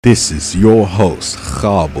This is your host,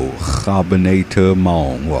 Chabo Chabanator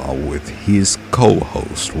Maungwa, with his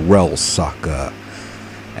co-host, Rel Saka,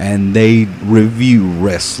 and they review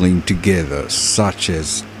wrestling together, such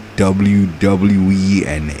as WWE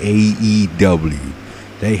and AEW.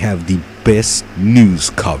 They have the best news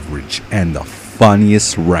coverage and the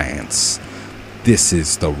funniest rants. This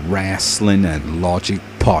is the Rasslin and Logic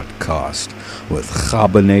podcast with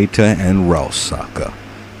Chabanator and Rel Saka.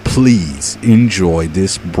 Please enjoy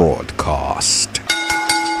this broadcast.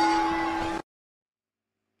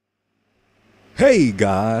 Hey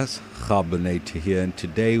guys, Chabanator here, and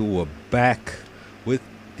today we're back with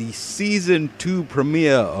the season 2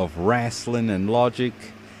 premiere of Rasslin and Logic,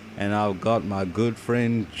 and I've got my good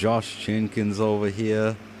friend Josh Jenkins over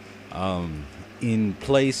here in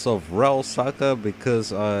place of Rel Saka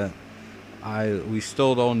because we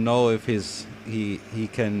still don't know if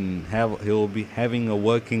he'll be having a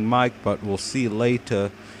working mic, but we'll see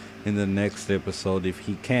later in the next episode if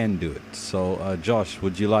he can do it. So Josh,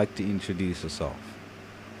 would you like to introduce yourself?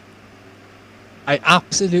 I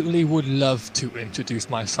absolutely would love to introduce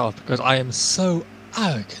myself because I am so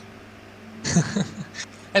arrogant.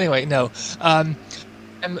 Anyway, no. I'm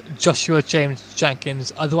Joshua James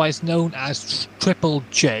Jenkins, otherwise known as Triple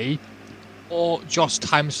J, or Josh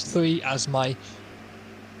times 3 as my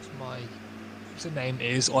username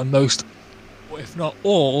is on most, or if not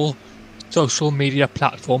all, social media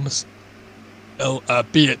platforms.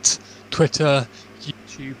 Be it Twitter,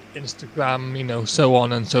 YouTube, Instagram, so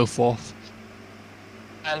on and so forth.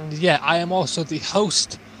 And yeah, I am also the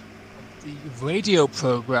host of the radio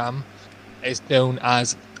program is known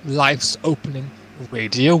as Life's Opening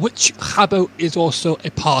Radio, which Chabo is also a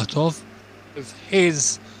part of with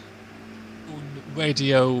his own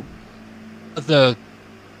radio, other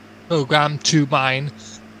program to mine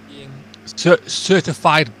being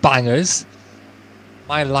certified bangers.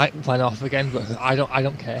 My light went off again, but I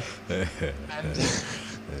don't care.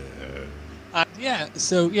 And yeah,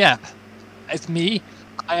 so yeah, it's me.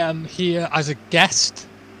 I am here as a guest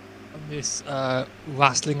on this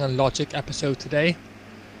Rasslin and Logic episode today.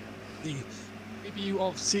 The review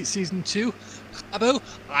of season 2. Chabo,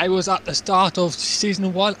 I was at the start of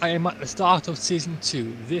season 1. I am at the start of season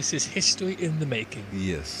 2. This is history in the making.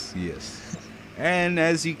 Yes. And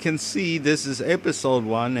as you can see, this is episode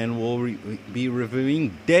 1, and we'll be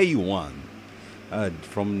reviewing day 1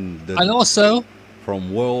 from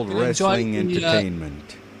World Wrestling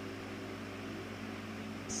Entertainment.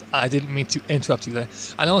 I didn't mean to interrupt you there.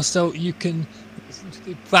 And also, you can listen to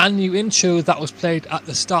the brand new intro that was played at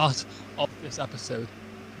the start of this episode.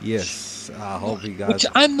 Yes, I hope you guys... Which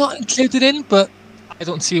I'm not included in, but I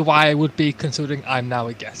don't see why I would be, considering I'm now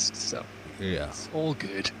a guest. So, yeah, it's all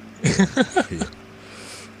good. Yeah.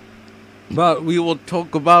 But we will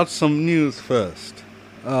talk about some news first.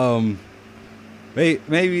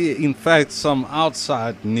 Maybe, in fact, some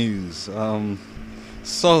outside news.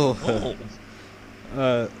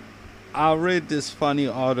 I read this funny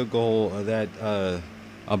article that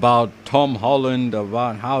about Tom Holland,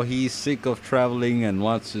 about how he's sick of traveling and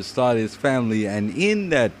wants to start his family, and in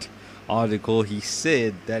that article he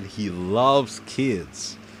said that he loves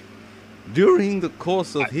kids. During the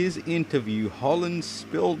course of his interview, Holland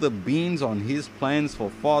spilled the beans on his plans for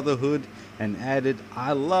fatherhood and added,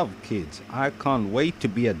 "I love kids. I can't wait to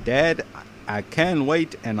be a dad. I can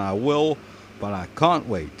wait and I will, but I can't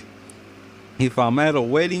wait. If I'm at a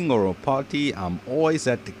wedding or a party, I'm always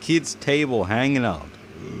at the kids' table hanging out.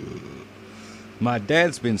 My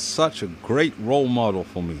dad's been such a great role model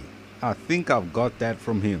for me. I think I've got that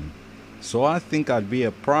from him. So I think I'd be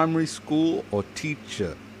a primary school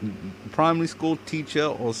teacher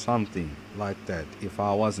or something like that if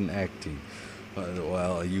I wasn't acting."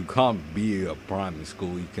 Well, you can't be a primary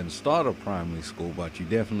school. You can start a primary school, but you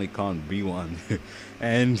definitely can't be one.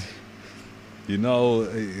 And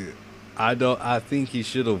I think he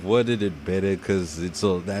should have worded it better, because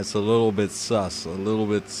that's a little bit sus, a little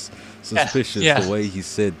bit suspicious. Yeah. The way he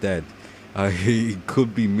said that. He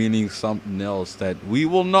could be meaning something else that we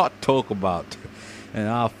will not talk about, and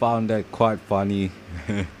I found that quite funny.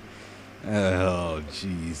 Oh,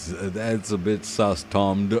 jeez, that's a bit sus,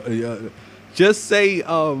 Tom. Just say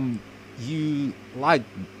you like.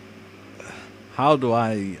 How do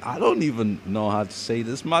I don't even know how to say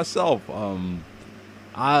this myself.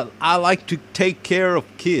 I like to take care of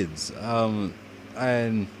kids and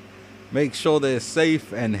make sure they're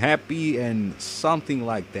safe and happy and something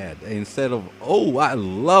like that, instead of, "Oh, I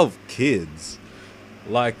love kids,"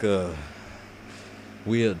 like a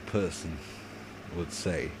weird person would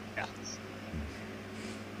say. Yeah.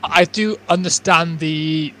 I do understand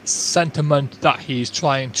the sentiment that he's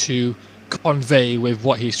trying to convey with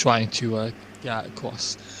what he's trying to get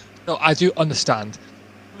across. So I do understand.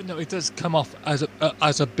 Even though it does come off as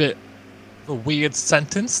a bit of a weird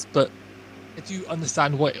sentence, but I do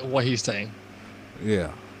understand what he's saying.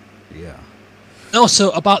 Yeah, yeah. And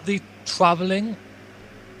also about the traveling,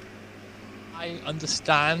 I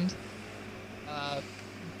understand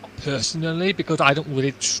personally because I don't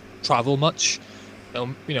really travel much,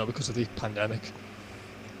 because of the pandemic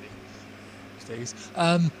these days.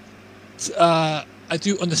 I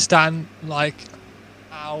do understand like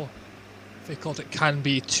how difficult it can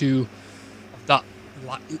be to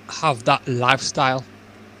have that lifestyle.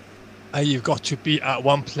 You've got to be at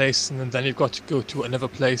one place and then you've got to go to another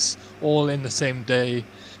place all in the same day,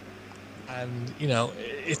 and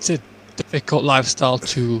it's a difficult lifestyle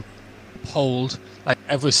to hold like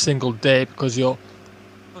every single day because you're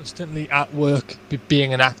constantly at work.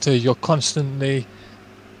 Being an actor, you're constantly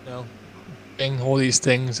doing all these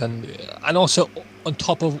things, and also on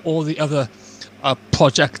top of all the other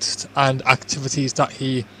projects and activities that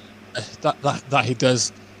he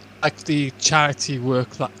does, like the charity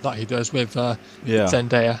work that he does with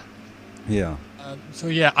Zendaya. Yeah. So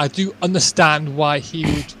yeah, I do understand why he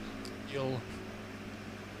would feel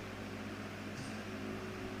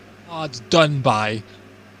hard done by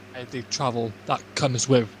the travel that comes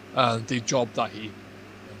with the job that he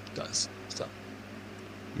does. So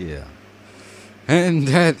Yeah. And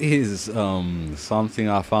that is something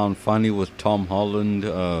I found funny with Tom Holland,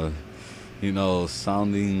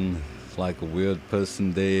 sounding like a weird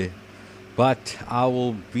person there. But I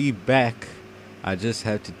will be back. I just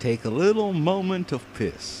have to take a little moment of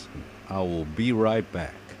piss. I will be right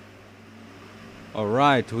back.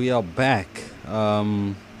 Alright, we are back.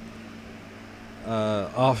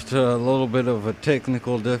 After a little bit of a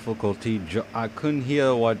technical difficulty, I couldn't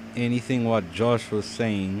hear what Josh was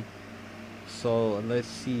saying. So let's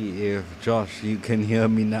see if Josh, you can hear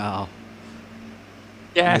me now.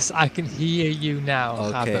 Yes, I can hear you now.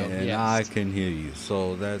 Okay, and yes. I can hear you,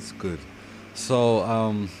 so that's good.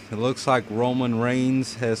 So it looks like Roman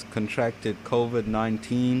Reigns has contracted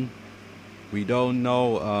COVID-19. We don't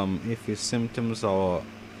know if his symptoms are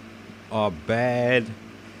bad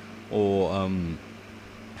or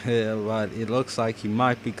but it looks like he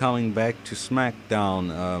might be coming back to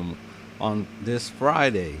SmackDown on this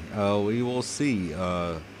Friday. We will see.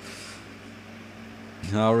 I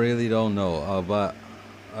really don't know. But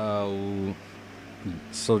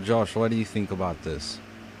so Josh, what do you think about this?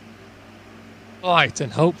 Right,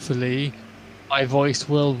 and hopefully my voice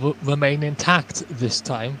will remain intact this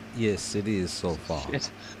time. Yes, it is so far. Shit.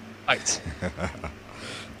 Right.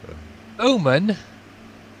 Roman,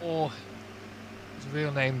 or his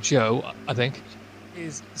real name Joe, I think,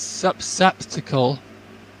 is susceptible,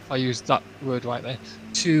 if I use that word right there,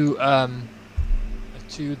 to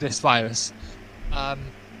this virus.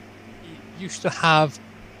 He used to have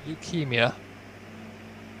leukemia,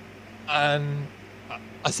 and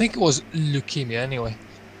I think it was leukemia anyway.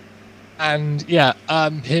 And yeah,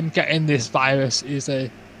 him getting this virus is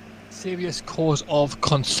a serious cause of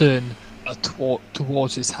concern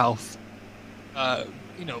towards his health.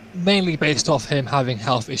 Mainly based off him having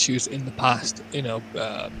health issues in the past.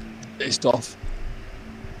 Based off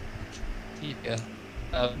leukemia,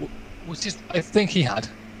 which is I think he had.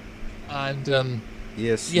 And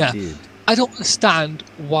yes, yeah, he did. I don't understand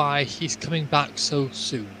why he's coming back so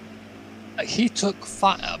soon. He took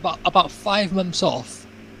about 5 months off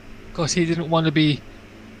because he didn't want to be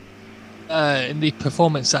in the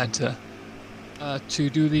performance center to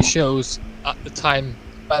do these shows at the time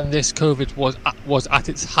when this COVID was at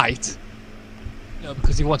its height.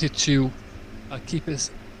 Because he wanted to keep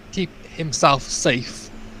himself safe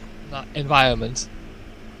in that environment.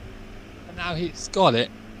 And now he's got it,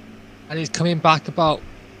 and he's coming back about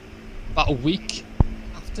a week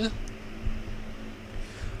after.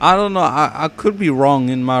 I don't know. I could be wrong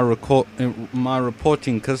in my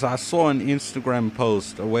reporting because I saw an Instagram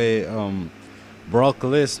post where Brock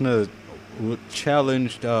Lesnar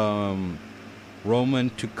challenged Roman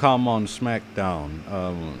to come on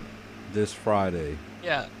SmackDown this Friday.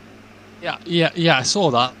 Yeah. I saw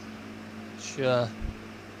that. Which is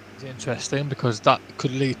interesting because that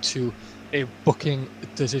could lead to a booking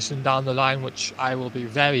decision down the line, which I will be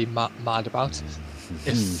very mad about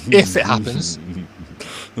if it happens.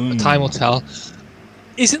 But time will tell.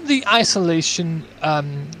 Isn't the isolation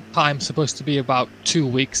time supposed to be about 2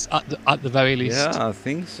 weeks at the very least? Yeah, I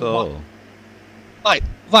think so.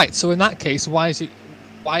 Right. So in that case, why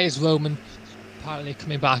is Roman apparently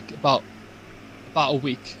coming back about a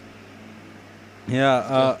week?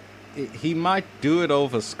 Yeah, he might do it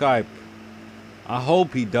over Skype. I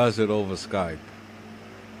hope he does it over Skype.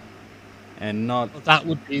 and not Well, that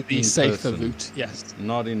would be the in safer person. route. Yes.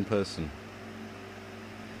 Not in person.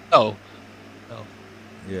 No. No.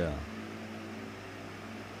 Yeah.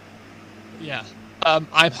 Yeah.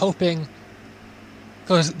 I'm hoping,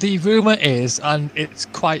 because the rumor is, and it's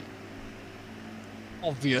quite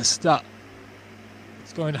obvious that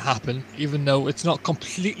it's going to happen, even though it's not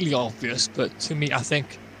completely obvious. But to me, I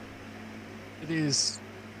think it is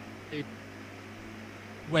a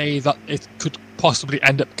way that it could possibly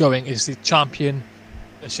end up going is the champion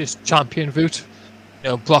versus champion route.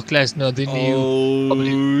 Brock Lesnar, the new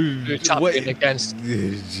probably champion, against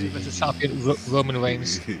versus champion Roman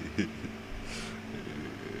Reigns.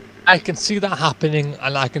 I can see that happening,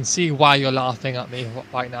 and I can see why you're laughing at me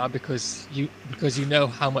right now, because you know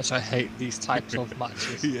how much I hate these types of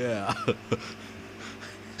matches. Yeah.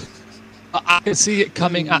 I can see it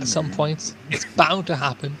coming at some point. It's bound to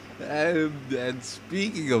happen. And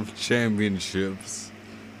speaking of championships,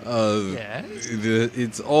 Yes.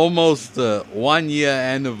 it's almost the 1 year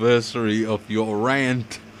anniversary of your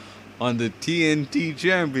rant on the TNT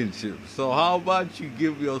Championship. So how about you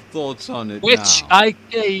give your thoughts on it Which now? I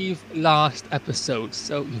gave last episode,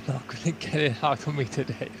 so you're not going to get it out of me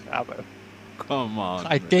today, Rabo. Come on.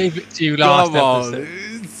 I man. gave it to you last Come on. episode.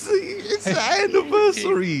 It's an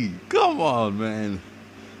anniversary. Come on, man.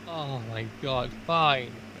 Oh my god,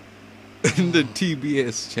 fine. In the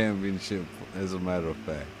TBS Championship, as a matter of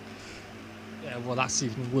fact. Yeah, well, that's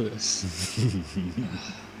even worse.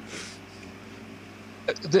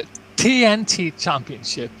 The TNT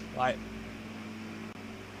Championship, right?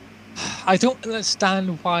 I don't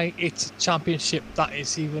understand why it's a championship that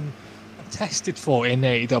is even contested for in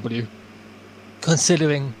AEW,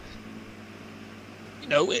 considering,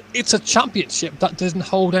 it's a championship that doesn't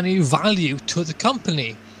hold any value to the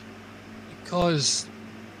company, because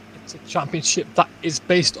it's a championship that is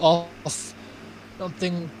based off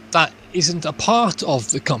something that isn't a part of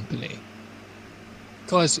the company.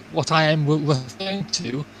 Because what I am referring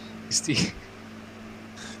to is the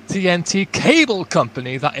TNT cable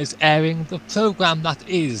company that is airing the program that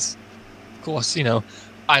is, of course,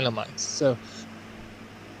 Dynamite. So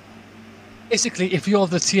basically, if you're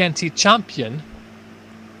the TNT champion,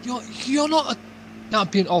 you're not a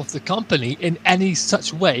champion of the company in any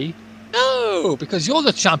such way. No, because you're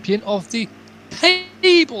the champion of the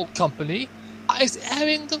cable company that is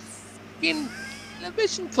airing the fucking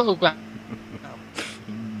television program.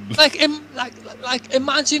 Like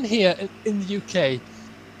imagine here in the UK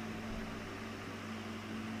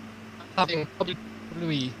having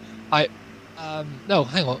WWE. No,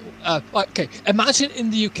 hang on. Okay, imagine in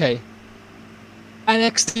the UK,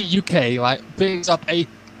 NXT UK, right, brings up a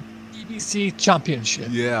BBC championship.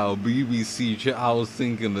 Yeah, BBC. I was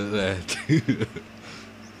thinking of that.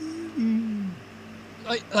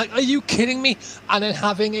 Like, are you kidding me? And then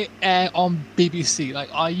having it air on BBC. Like,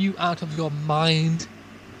 are you out of your mind?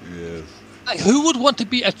 Yes. Like, who would want to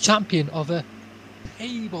be a champion of a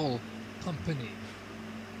cable company?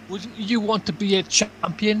 Wouldn't you want to be a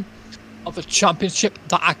champion of a championship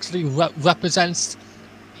that actually represents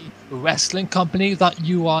the wrestling company that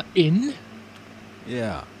you are in?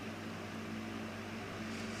 Yeah.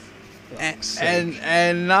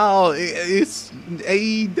 And now it's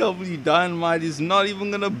AEW Dynamite is not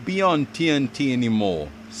even gonna be on TNT anymore.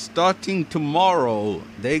 Starting tomorrow,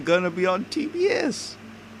 they're gonna be on TBS.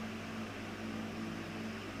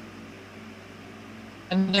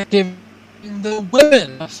 And they're giving the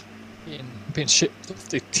women the championship of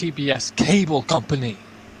the TBS cable company.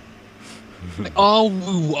 Like,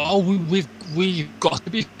 we've got to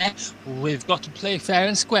be fair. We've got to play fair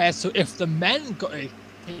and square. So if the men got a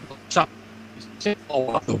cable championship,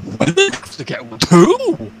 the women have to get one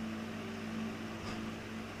too.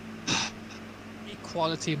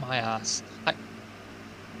 Equality, my ass. Like,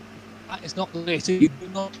 that is not the way to. You do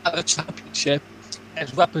not have a championship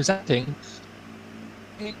as representing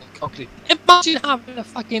a company. Imagine having a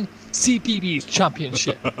fucking CPB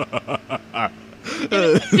championship.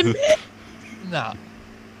 Nah.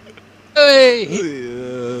 Hey,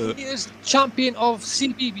 he is champion of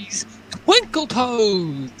CBB's Twinkle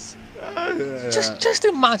Toes. Just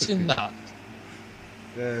imagine that.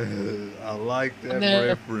 I like that then,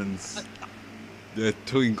 reference. The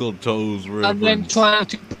Twinkle Toes reference. And then trying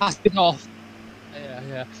to pass it off.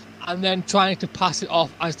 Yeah. And then trying to pass it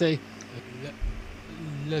off as the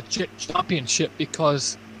legit championship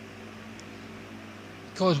because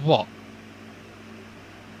what?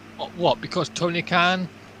 What? Because Tony Khan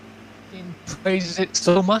praises it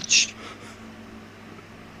so much?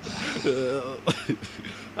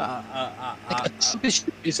 A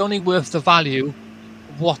championship is only worth the value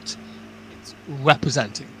of what it's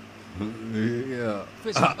representing. Yeah. If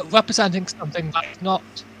it's representing something that's not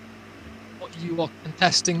what you are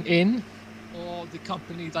contesting in, or the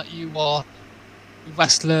company that you are a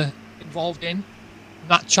wrestler involved in,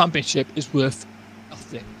 that championship is worth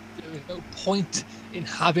nothing. There is no point in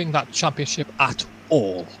having that championship at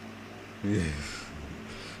all. Yeah.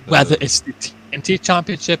 Whether it's the TNT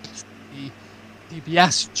championship, the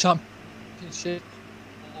DBS championship,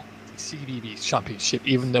 or the CBB championship,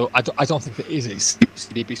 even though I don't think there is a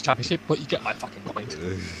CBB championship, but you get my fucking point.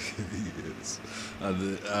 Yes.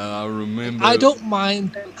 I remember. I don't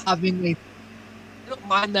mind them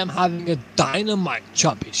having a Dynamite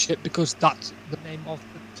championship because that's the name of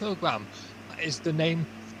the program. That is the name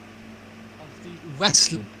of the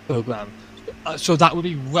wrestling program. So that would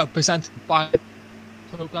be represented by the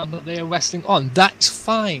program that they are wrestling on. That's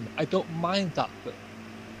fine. I don't mind that. But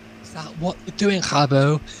is that what they're doing,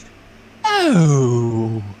 Habo?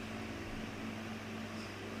 No.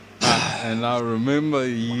 And I remember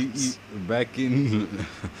you back in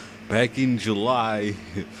July,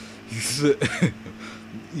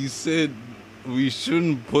 you said we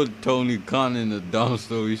shouldn't put Tony Khan in a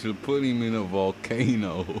dumpster. We should put him in a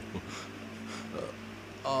volcano.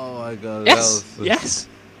 Oh my God! Yes.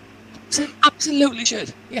 Absolutely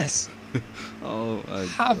should. Yes. Oh my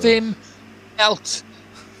Have him melt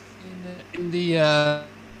in the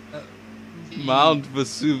Mount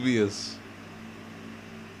Vesuvius.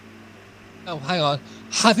 Oh, hang on.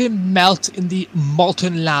 Have him melt in the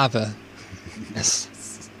molten lava.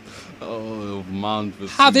 Yes. Oh, Mount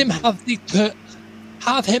Vesuvius. Have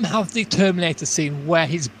him have the Terminator scene where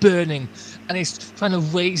he's burning and he's trying to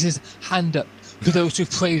raise his hand up to those who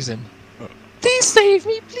praise him. Please save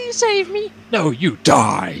me! Please save me! No, you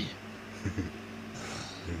die!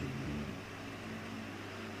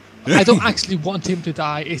 I don't actually want him to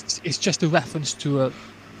die. It's just a reference to a...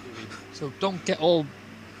 So don't get all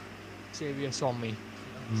serious on me.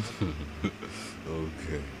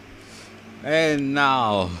 Okay. And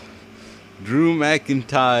now, Drew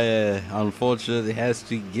McIntyre unfortunately has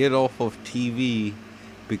to get off of TV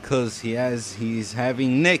because he's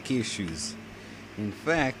having neck issues. In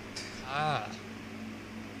fact,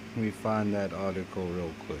 let me find that article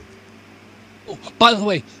real quick. Oh, by the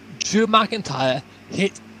way, Drew McIntyre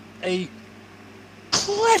hit a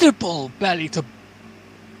incredible belly to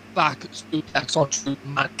back suplex onto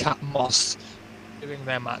Madcap Moss during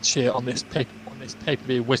their match here on this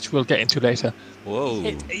pay-per-view, which we'll get into later. Whoa!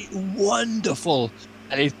 Hit a wonderful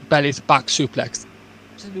belly to back suplex,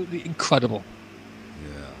 absolutely incredible.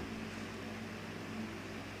 Yeah.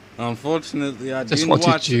 Unfortunately, I Just didn't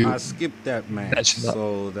watch. you I skipped that match,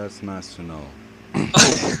 so that's nice to know.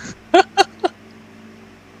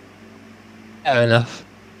 Fair enough.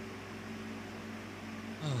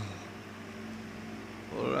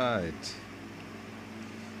 All right.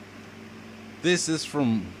 This is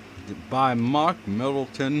by Mark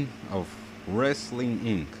Middleton of Wrestling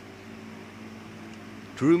Inc.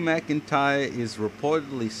 Drew McIntyre is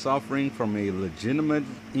reportedly suffering from a legitimate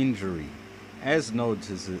injury. As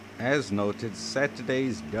noted,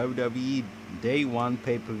 Saturday's WWE Day 1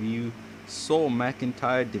 pay-per-view saw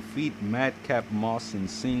McIntyre defeat Madcap Moss in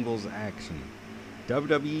singles action.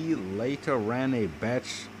 WWE later ran a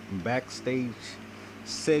backstage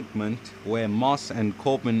segment where Moss and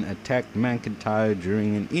Corbin attacked McIntyre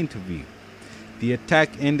during an interview. The attack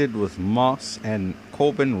ended with Moss and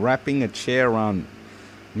Corbin wrapping a chair around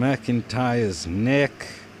McIntyre's neck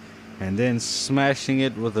and then smashing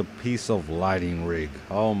it with a piece of lighting rig.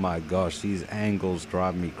 Oh my gosh, these angles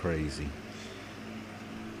drive me crazy.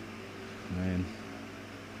 Man.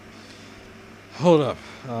 Hold up.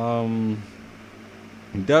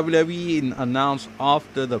 WWE announced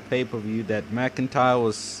after the pay-per-view that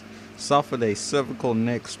McIntyre suffered a cervical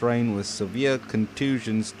neck strain with severe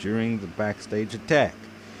contusions during the backstage attack.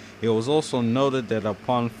 It was also noted that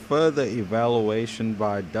upon further evaluation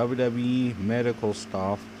by WWE medical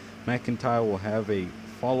staff, McIntyre will have a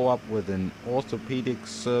follow-up with an orthopedic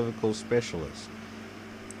cervical specialist.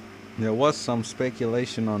 There was some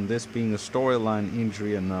speculation on this being a storyline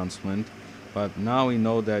injury announcement, but now we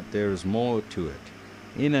know that there is more to it.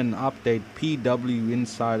 In an update, PW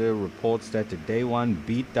Insider reports that the Day 1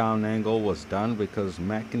 beatdown angle was done because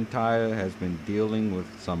McIntyre has been dealing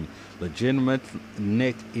with some legitimate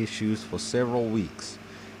neck issues for several weeks.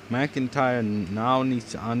 McIntyre now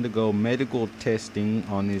needs to undergo medical testing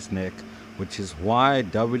on his neck, which is why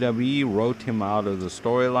WWE wrote him out of the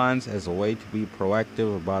storylines as a way to be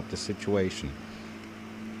proactive about the situation.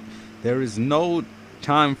 There is no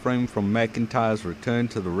time frame from McIntyre's return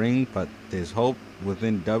to the ring, but there's hope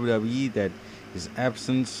within WWE that his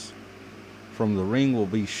absence from the ring will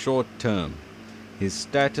be short term. His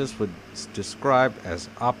status was described as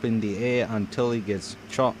up in the air until he gets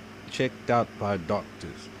checked out by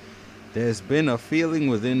doctors. There's been a feeling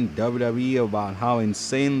within WWE about how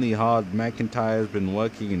insanely hard McIntyre has been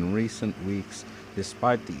working in recent weeks,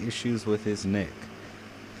 despite the issues with his neck.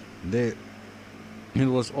 It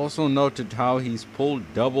was also noted how he's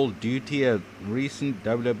pulled double duty at recent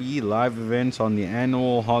WWE live events on the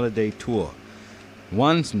annual holiday tour.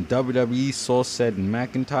 One WWE source said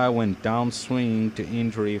McIntyre went down swinging to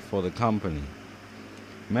injury for the company.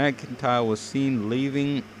 McIntyre was seen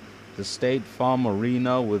leaving the State Farm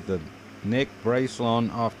Arena with the neck brace on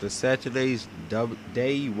after Saturday's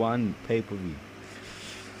Day 1 pay-per-view.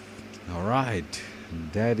 Alright,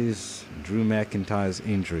 that is Drew McIntyre's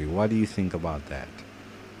injury. What do you think about that?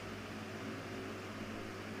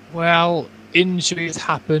 Well, injuries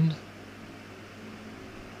happen,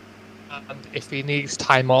 and if he needs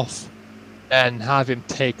time off, then have him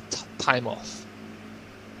take time off.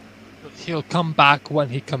 But he'll come back when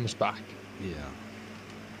he comes back. Yeah.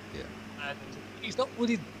 And he's not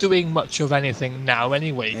really doing much of anything now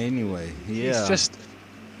anyway. Yeah. He's just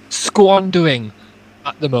squandering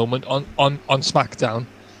at the moment on SmackDown.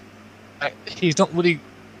 He's not really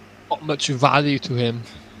got much value to him.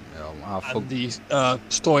 And the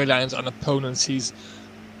storylines and opponents he's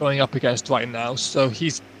going up against right now. So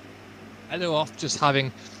he's better off just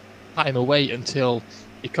having time away until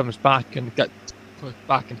he comes back and gets put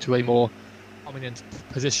back into a more prominent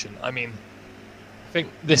position. I mean, I think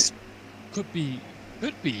this could be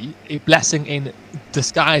a blessing in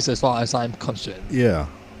disguise as far as I'm concerned. Yeah.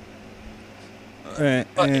 But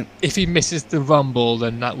if he misses the Rumble,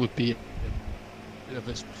 then that would be a bit of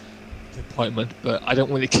a disappointment. But I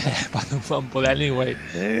don't really care about the Rumble anyway.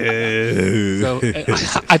 So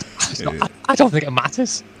I don't think it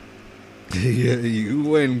matters. Yeah, you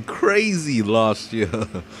went crazy last year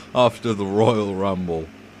after the Royal Rumble.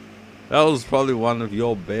 That was probably one of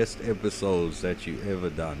your best episodes that you ever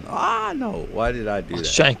done. No, why did I do that?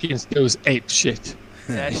 Shankins goes ape shit.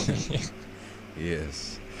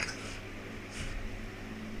 Yes.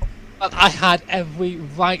 But I had every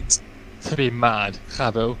right to be mad,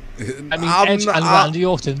 Chavo. I mean, Edge and Randy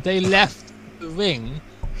Orton, they left the ring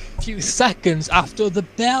a few seconds after the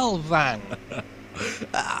bell rang.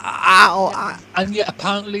 And yet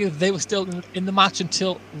apparently they were still in the match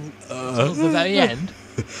until the very end.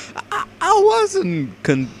 I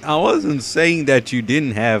wasn't saying that you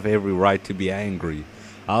didn't have every right to be angry.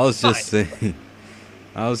 I was just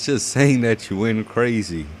saying that you went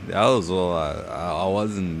crazy. That was all. I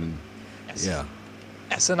wasn't. Yes. Yeah.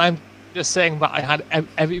 Yes, and I'm just saying that I had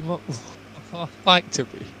every right to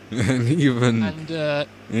be. And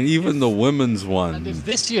even the women's one. And if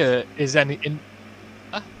this year is any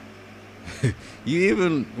you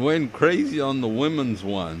even went crazy on the women's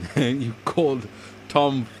one, and you called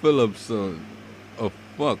Tom Phillips a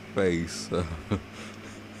fuckface. Did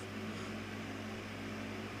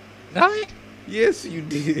I? Yes, you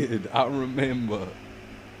did. I remember.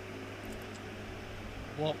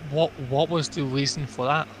 What was the reason for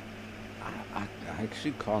that? I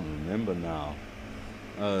actually can't remember now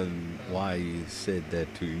why you said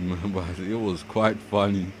that to him, but it was quite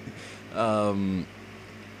funny.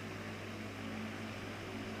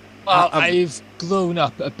 Well, I've grown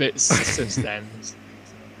up a bit since then.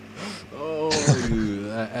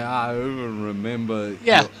 I even remember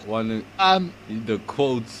the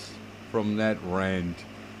quotes from that rant.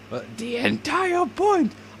 But the entire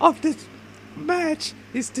point of this match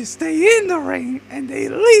is to stay in the ring, and they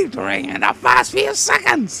leave the ring in the first few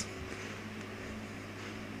seconds.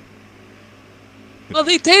 Well,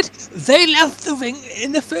 they did. They left the ring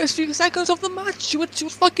in the first few seconds of the match, which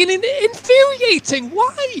was fucking infuriating.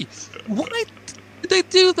 Why? Why did they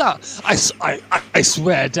do that? I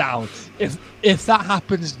swear down. If that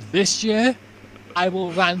happens this year, I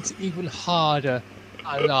will rant even harder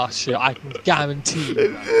than last year. I can guarantee you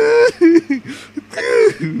that.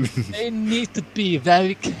 They need to be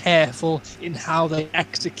very careful in how they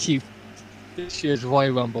execute this year's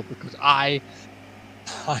Royal Rumble, because I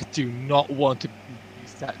do not want to be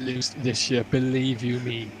that loose this year, believe you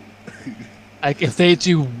me. Like, if they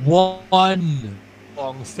do one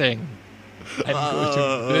wrong thing, I'm going to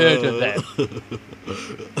murder them.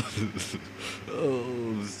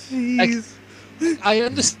 Oh, jeez. Like, I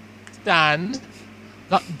understand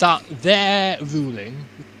that their ruling,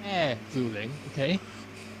 okay,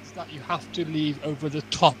 is that you have to leave over the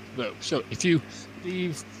top rope. So if you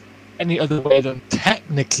leave any other way, then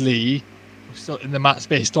technically you're still in the match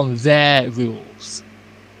based on their rules.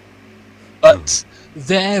 But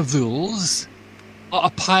their rules are a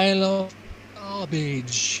pile of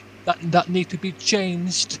garbage that need to be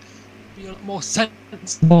changed be a lot more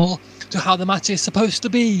sensible to how the match is supposed to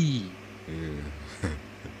be. Yeah.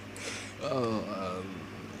 Oh,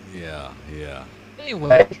 yeah.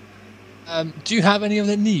 Anyway, do you have any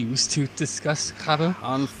other news to discuss, Caro?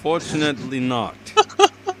 Unfortunately, not.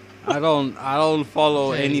 I don't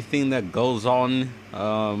follow Okay. anything that goes on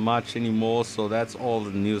much anymore, so that's all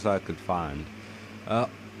the news I could find.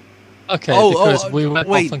 Okay, because we went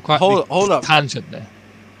wait, off on quite hold a up. tangent there.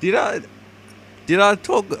 Did I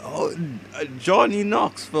talk? Johnny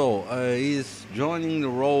Knoxville is joining the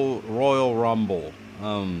Royal Rumble.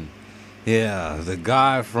 Yeah, the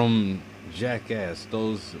guy from Jackass,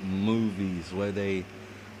 those movies where they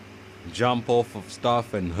jump off of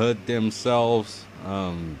stuff and hurt themselves.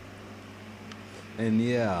 And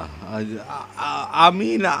yeah,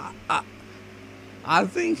 I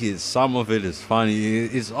think some of it is funny.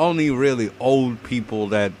 It's only really old people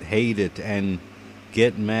that hate it and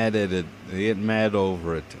get mad at it, get mad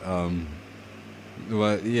over it.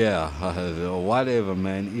 But yeah, whatever,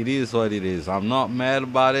 man. It is what it is. I'm not mad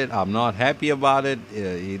about it. I'm not happy about it.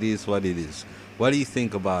 It is what it is. What do you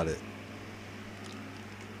think about it?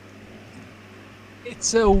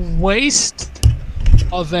 It's a waste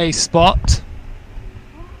of a spot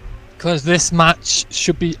because this match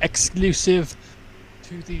should be exclusive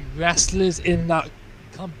to the wrestlers in that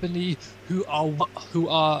company who are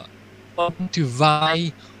wanting to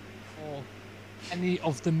vie for any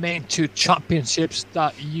of the main two championships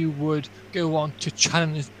that you would go on to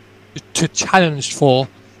challenge for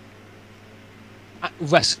at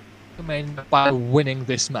WrestleMania by winning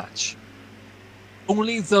this match.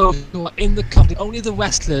 Only those who are in the company, only the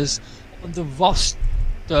wrestlers on the roster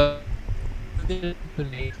of the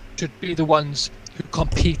company should be the ones who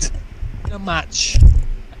compete in a match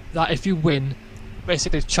that, if you win,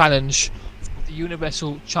 basically challenge for the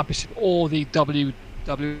Universal Championship or the WWE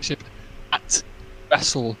Championship at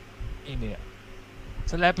WrestleMania.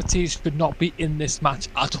 Celebrities should not be in this match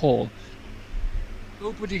at all.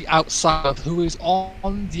 Nobody outside of who is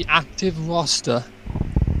on the active roster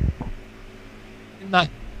in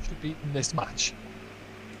that should be in this match.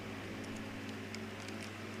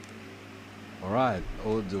 All right.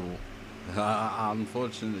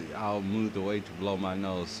 Unfortunately, I'll move away to blow my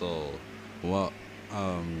nose. So, well,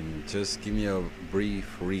 just give me a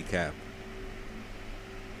brief recap.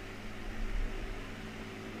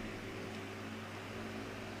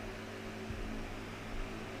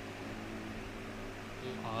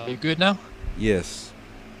 Are you good now? Yes.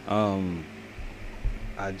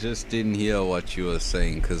 I just didn't hear what you were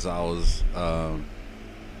saying because I was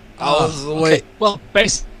Okay. wait. Well,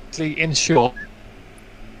 basically, in short,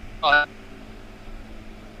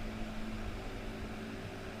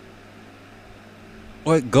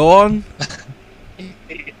 Wait, go on.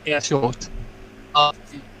 in short, the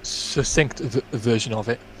succinct version of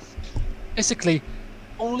it. Basically,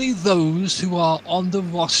 only those who are on the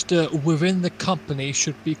roster within the company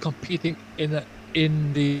should be competing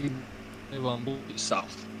in the Rumble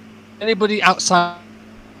itself. Anybody outside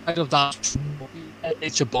of that will be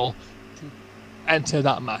eligible to enter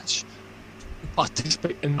that match, to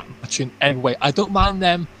participate in that match in any way. I don't mind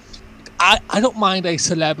them. I don't mind a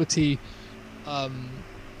celebrity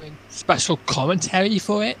doing special commentary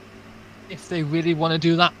for it if they really want to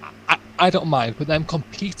do that. I don't mind, but them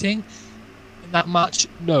competing in that match,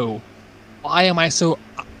 no. Why am I so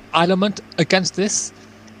adamant against this?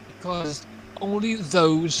 Because only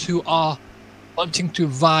those who are wanting to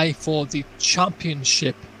vie for the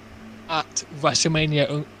championship at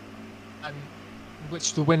WrestleMania, and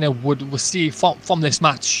which the winner would receive from this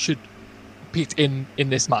match, should compete in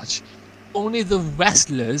this match. Only the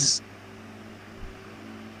wrestlers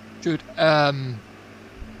should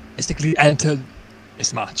basically enter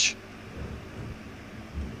this match.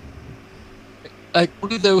 Like,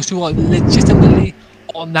 only those who are legitimately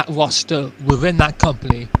on that roster within that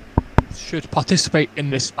company should participate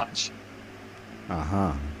in this match.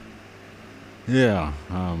 Uh-huh. Yeah.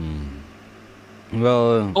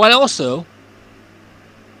 Well. Oh, and also,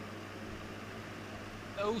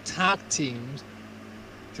 no tag teams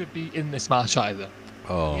should be in this match either.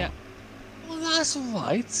 Oh. Yeah. Well, that's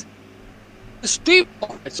right. The Street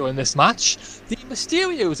Profits are in this match. The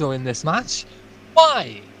Mysterios are in this match.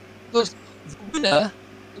 Why? Because the winner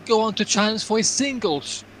will go on to challenge for a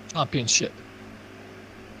singles championship.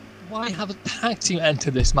 Why have a tag team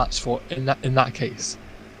enter this match in that case?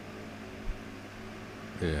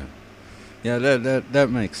 Yeah. Yeah, that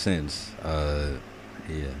makes sense. Yeah.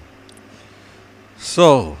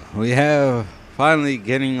 So we have finally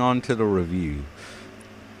getting on to the review.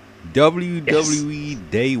 WWE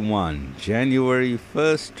Day 1, January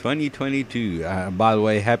 1st, 2022. By the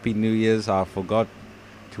way, Happy New Year's. I forgot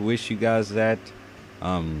to wish you guys that.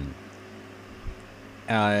 Um,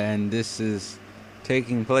 and this is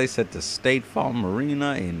taking place at the State Farm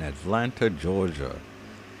Arena in Atlanta, Georgia.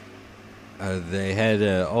 They had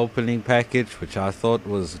an opening package, which I thought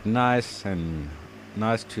was nice and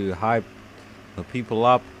nice to hype the people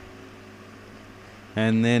up.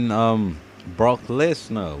 And then Brock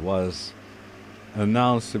Lesnar was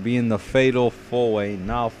announced to be in the Fatal 4-Way,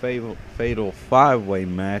 now Fatal 5-Way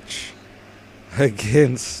match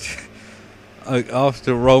against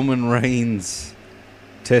after Roman Reigns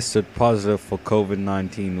tested positive for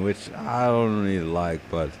COVID-19, which I don't really like,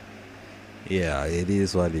 but yeah, it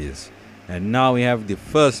is what it is. And now we have the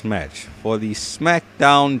first match for the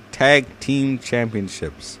SmackDown Tag Team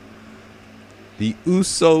Championships. The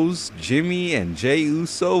Usos, Jimmy and Jey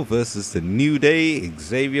Uso versus the New Day,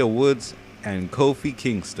 Xavier Woods and Kofi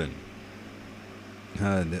Kingston.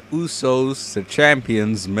 The Usos, the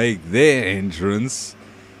champions, make their entrance,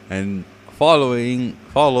 and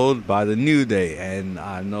followed by the New Day. And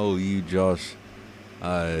I know you, Josh,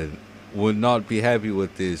 would not be happy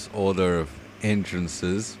with this order of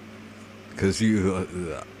entrances, because you,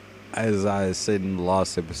 as I said in the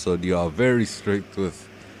last episode, you are very strict with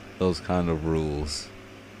those kind of rules.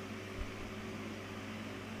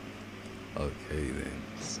 Okay then.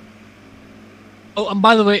 Oh, and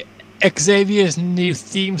by the way, Xavier's new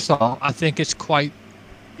theme song, I think it's quite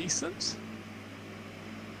decent.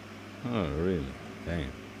 Oh, really?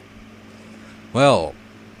 Damn. Well,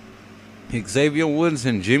 Xavier Woods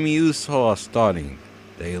and Jimmy Uso are starting.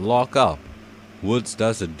 They lock up. Woods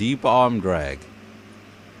does a deep arm drag,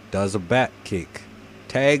 does a back kick,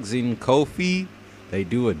 tags in Kofi. They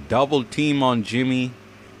do a double team on Jimmy.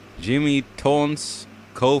 Jimmy taunts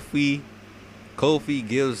Kofi. Kofi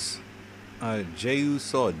gives Jey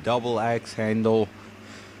Uso a double axe handle.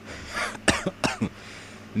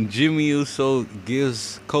 Jimmy Uso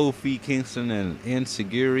gives Kofi Kingston an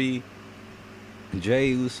enziguri. Jey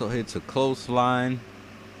Uso hits a clothesline.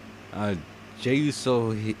 Jey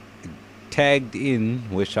Uso tagged in,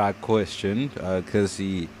 which I questioned because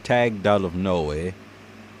he tagged out of nowhere.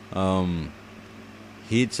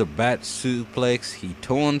 Hits a bat suplex. He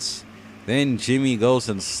taunts. Then Jimmy goes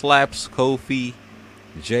and slaps Kofi.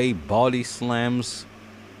 Jey body slams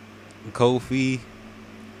Kofi.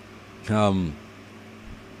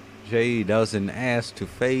 Jey does an ass to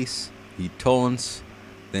face. He taunts.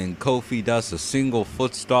 Then Kofi does a single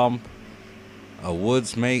foot stomp.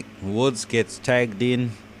 Woods gets tagged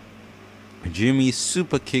in. Jimmy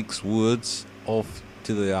super kicks Woods off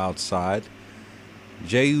to the outside.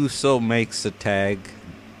 Jey Uso makes a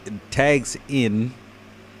tags in,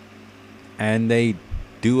 and they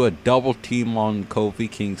do a double team on Kofi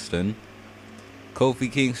Kingston.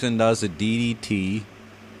 Kofi Kingston does a DDT.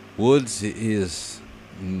 Woods is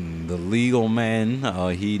the legal man.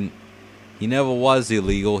 He never was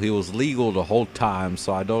illegal. He was legal the whole time,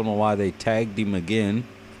 so I don't know why they tagged him again.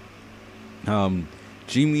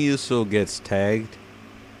 Jimmy Uso gets tagged,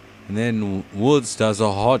 and then Woods does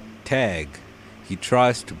a hot tag. He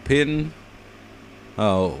tries to pin.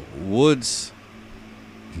 Woods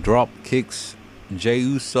drop kicks Jey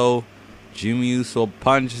Uso. Jimmy Uso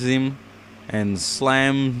punches him and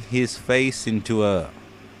slam his face into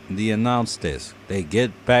the announce desk. They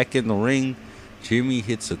get back in the ring. Jimmy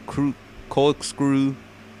hits a corkscrew.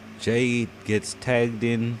 Jey gets tagged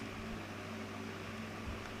in.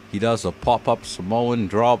 He does a pop-up Samoan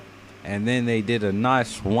drop, and then they did a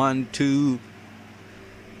nice 1-2,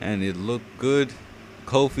 and it looked good.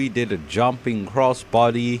 Kofi did a jumping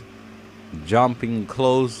crossbody, jumping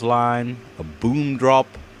clothesline, a boom drop.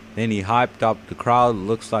 Then he hyped up the crowd.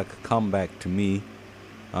 Looks like a comeback to me.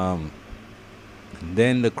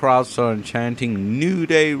 Then the crowd started chanting, "New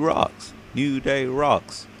Day rocks! New Day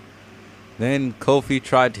rocks!" Then Kofi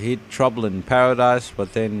tried to hit Trouble in Paradise,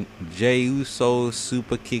 but then Jey Uso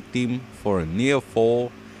super kicked him for a near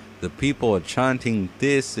fall. The people are chanting,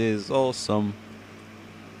 "This is awesome."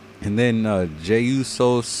 And then Jey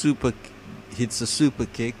Uso hits a super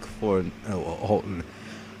kick for no.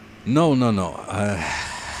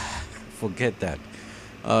 Forget that.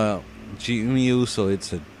 Jimmy Uso,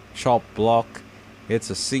 it's a chop block.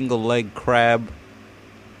 It's a single leg crab.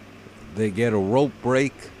 They get a rope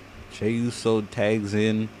break. Jey Uso tags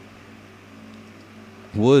in.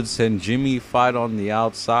 Woods and Jimmy fight on the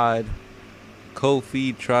outside.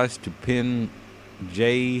 Kofi tries to pin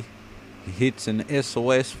Jey. He hits an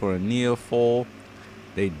SOS for a near fall.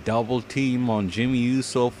 They double team on Jimmy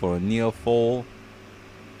Uso for a near fall.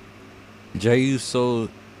 Jey Uso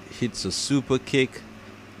hits a super kick.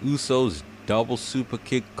 Usos double super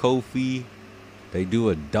kick Kofi. They do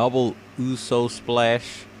a double Uso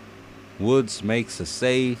splash. Woods makes a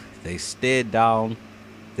save. They stare down.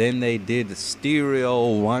 Then they did a stereo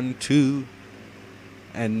 1-2.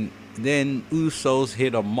 And then Usos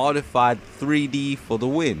hit a modified 3D for the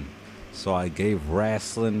win. So I gave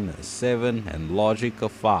Rasslin a 7 and Logic a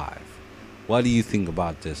 5. What do you think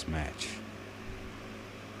about this match?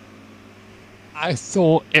 I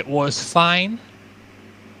thought it was fine.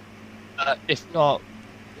 If not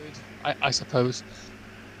good, I suppose.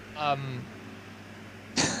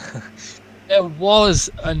 There was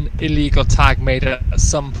an illegal tag made at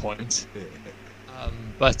some point.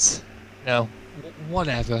 But,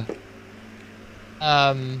 whatever.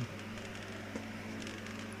 And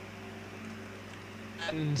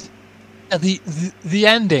the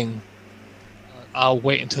ending. I'll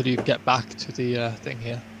wait until you get back to the thing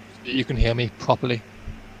here. So that you can hear me properly.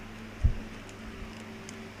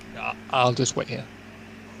 I'll just wait here.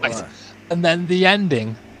 Right. Right. And then the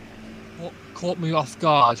ending caught me off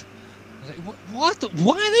guard. I was like, what?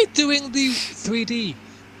 Why are they doing the 3D?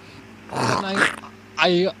 And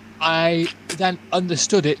I then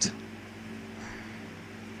understood it.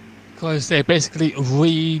 Because they basically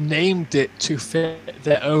renamed it to fit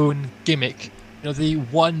their own gimmick. The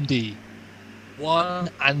 1D. One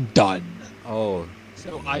and done. Oh.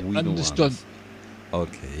 So I understood.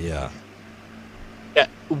 Okay, yeah. Yeah,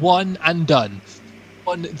 one and done.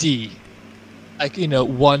 1D. Like,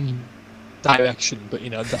 one direction, but,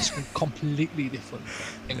 that's completely different.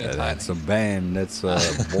 Yeah, that's a band. That's a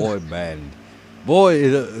boy band.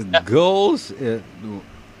 Boy, girls, a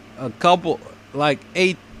couple, like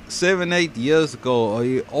 7, 8 years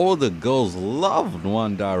ago, all the girls loved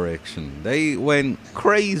One Direction. They went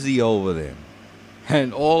crazy over them.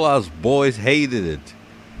 And all us boys hated it.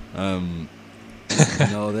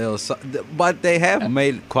 But they have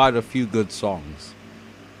made quite a few good songs.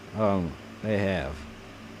 They have.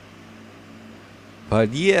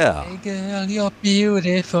 But yeah. Hey girl, you're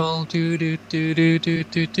beautiful. Do do do do do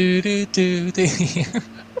do do do do.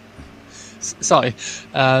 Sorry.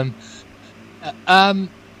 What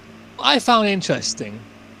I found interesting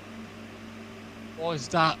was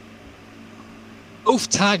that both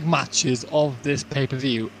tag matches of this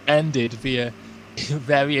pay-per-view ended via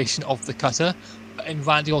variation of the cutter. In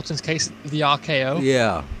Randy Orton's case, the RKO.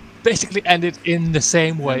 Yeah. Basically ended in the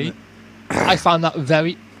same way. I found that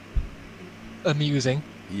very amusing.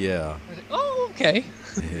 Yeah. I was like, oh, okay.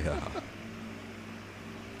 Yeah.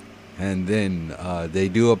 And then they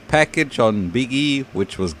do a package on Big E,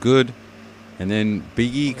 which was good. And then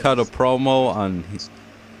Big E cut a promo on his,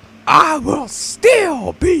 I will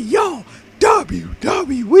still be your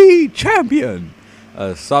WWE champion.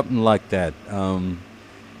 Something like that.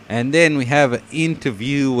 And then we have an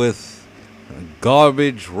interview with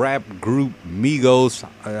garbage rap group Migos.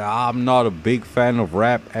 I'm not a big fan of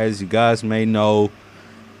rap, as you guys may know.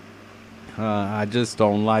 I just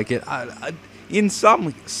don't like it. In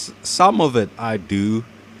some of it, I do.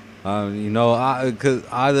 Because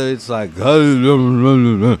either it's like,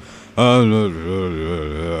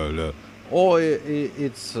 or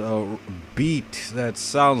it's a beat that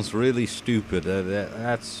sounds really stupid.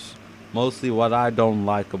 That's mostly what I don't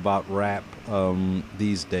like about rap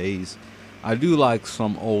these days. I do like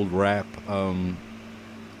some old rap,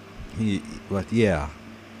 but yeah,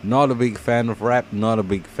 not a big fan of rap. Not a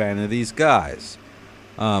big fan of these guys.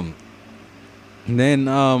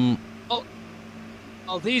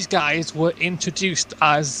 These guys were introduced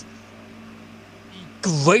as the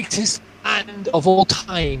greatest band of all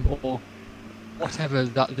time, or whatever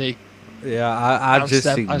that they. Yeah, I just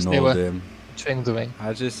ignore them. Entering the ring.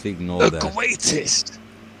 I just ignore that. The greatest.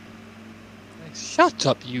 Like, shut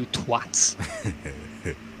up, you twats.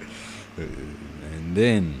 And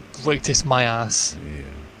then. Greatest my ass.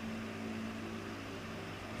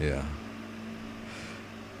 Yeah.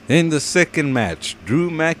 In the second match, Drew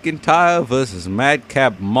McIntyre versus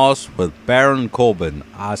Madcap Moss with Baron Corbin.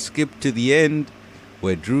 I skipped to the end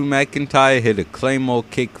where Drew McIntyre hit a Claymore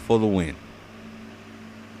kick for the win.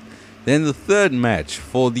 Then the third match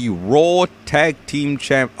for the Raw Tag Team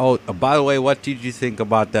Champ. Oh, by the way, what did you think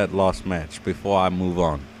about that last match before I move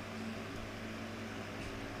on?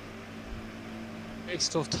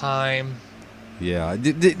 Waste of time. Yeah.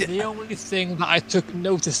 The only thing that I took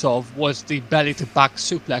notice of was the belly-to-back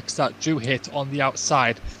suplex that Drew hit on the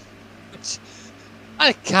outside. Which,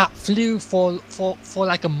 that cat flew for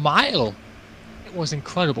like a mile. It was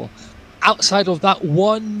incredible. Outside of that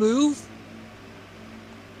one move,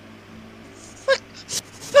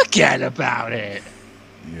 forget about it.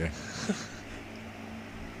 Yeah.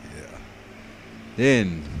 Yeah.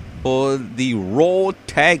 Then, for the Raw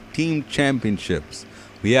Tag Team Championships,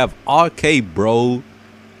 we have RK Bro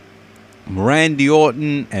Randy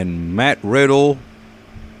Orton and Matt Riddle,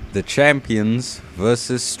 the champions,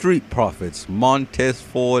 versus Street Profits, Montez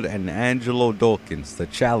Ford and Angelo Dawkins, the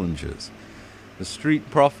challengers. The Street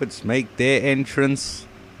Profits make their entrance,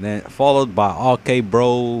 then followed by RK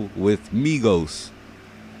Bro with Migos.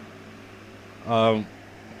 Hold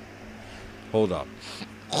up.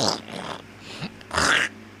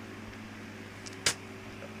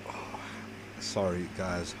 Sorry,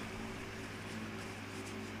 guys.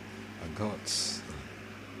 I got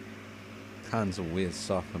tons of weird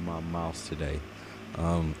stuff in my mouth today.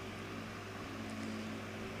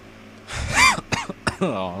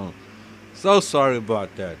 So sorry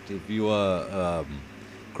about that. If you were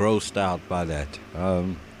grossed out by that.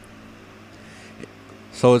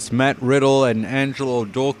 So it's Matt Riddle and Angelo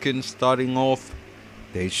Dawkins starting off.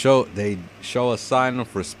 They show a sign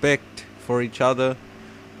of respect for each other.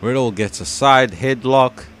 Riddle gets a side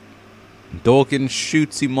headlock. Dawkins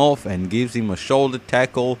shoots him off and gives him a shoulder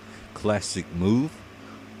tackle. Classic move.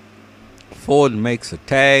 Ford makes a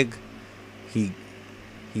tag. He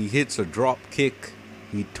hits a drop kick.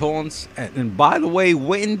 He taunts. And by the way,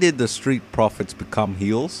 when did the Street Profits become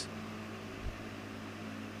heels?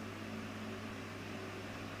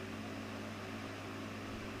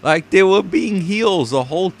 Like, they were being heels the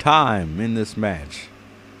whole time in this match.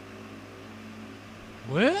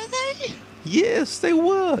 Were they? Yes, they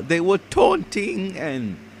were. They were taunting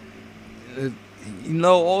and,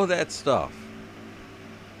 all that stuff.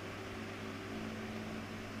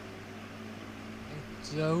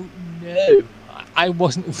 I don't know. I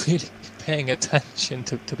wasn't really paying attention,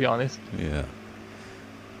 to be honest. Yeah.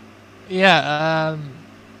 Yeah,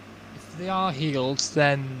 if they are heels,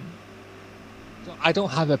 then I don't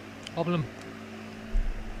have a problem.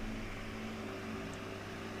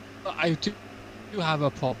 But I do have a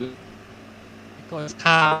problem. Because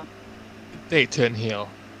how they turn heel.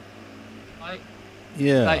 Right?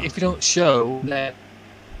 Yeah. Like, if you don't show, then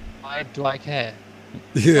why do I care?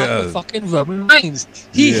 Yeah. Like the fucking Roman Reigns.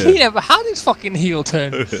 He never had his fucking heel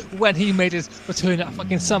turn when he made his return at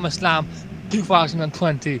fucking SummerSlam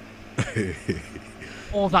 2020.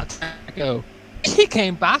 All that time ago. He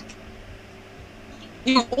came back.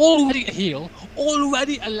 He was already a heel,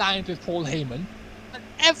 already aligned with Paul Heyman, and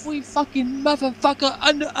every fucking motherfucker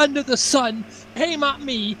under the sun came at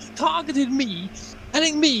me, targeted me,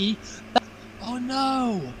 telling me that, oh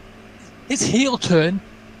no, his heel turn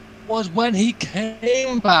was when he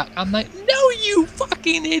came back. I'm like, no, you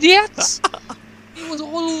fucking idiots! He was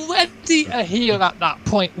already a heel at that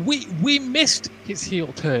point. We missed his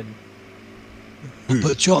heel turn.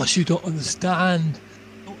 But Josh, you don't understand.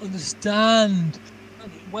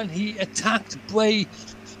 When he attacked Bray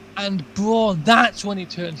and Braun, that's when he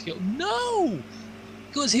turned heel. No!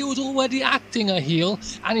 Because he was already acting a heel,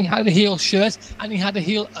 and he had a heel shirt, and he had a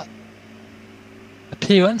heel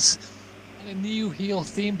appearance, and a new heel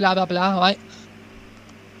theme, blah, blah, blah, right?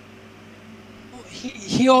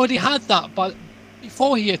 He already had that, but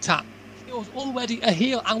before he attacked, he was already a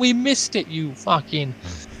heel, and we missed it, you fucking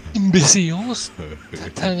imbeciles.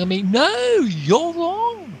 Telling me, no, you're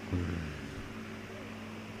wrong.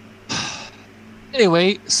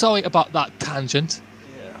 Anyway, sorry about that tangent.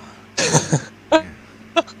 Yeah.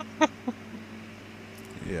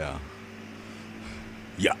 Yeah.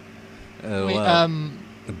 Yeah.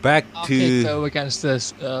 Back to go against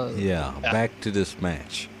this. Back to this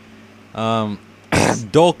match.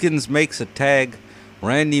 Dawkins makes a tag.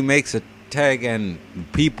 Randy makes a tag, and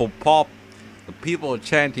people pop. The people are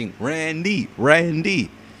chanting, "Randy,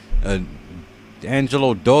 Randy."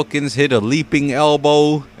 Angelo Dawkins hit a leaping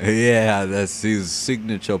elbow. Yeah, that's his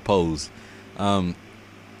signature pose.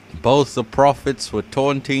 Both the Profits were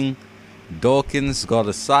taunting. Dawkins got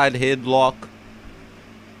a side headlock.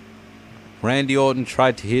 Randy Orton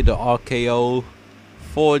tried to hit the RKO.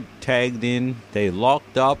 Ford tagged in. They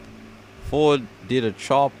locked up. Ford did a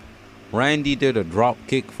chop. Randy did a drop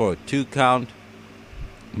kick for a 2 count.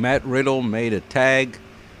 Matt Riddle made a tag.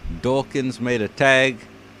 Dawkins made a tag.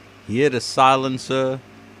 He hit a silencer.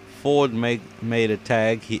 Ford made a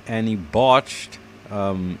tag. He botched.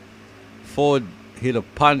 Ford hit a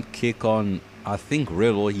punt kick on, I think,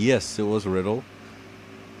 Riddle. Yes, it was Riddle.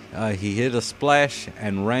 He hit a splash,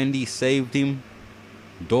 and Randy saved him.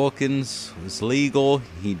 Dawkins was legal.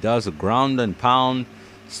 He does a ground and pound.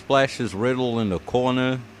 Splashes Riddle in the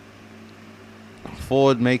corner.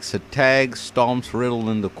 Ford makes a tag. Stomps Riddle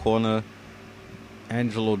in the corner.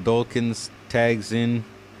 Angelo Dawkins tags in.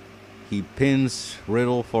 He pins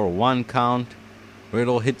Riddle for a 1 count.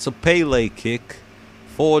 Riddle hits a Pele kick.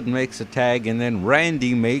 Ford makes a tag, and then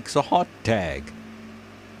Randy makes a hot tag.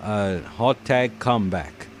 Hot tag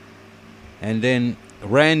comeback. And then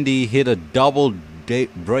Randy hit a double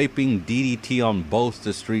draping DDT on both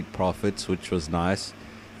the Street Profits, which was nice.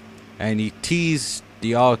 And he teased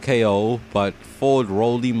the RKO, but Ford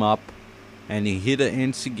rolled him up and he hit an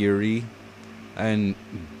enziguri. And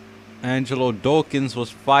Angelo Dawkins was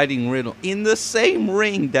fighting Riddle in the same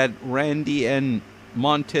ring that Randy and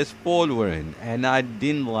Montez Ford were in. And I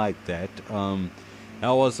didn't like that. That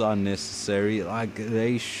was unnecessary. Like,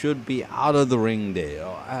 they should be out of the ring there.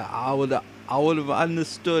 I would have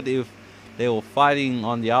understood if they were fighting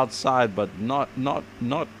on the outside, but not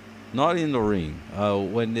in the ring.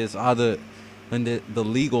 When the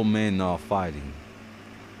legal men are fighting.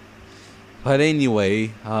 But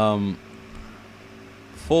anyway,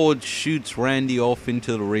 Ford shoots Randy off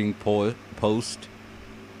into the ring post.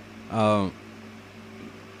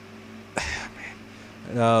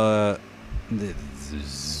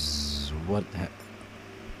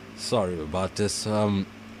 Sorry about this.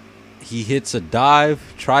 He hits a dive,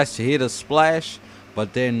 tries to hit a splash,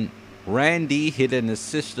 but then Randy hit an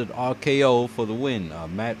assisted RKO for the win.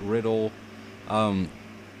 Matt Riddle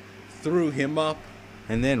threw him up,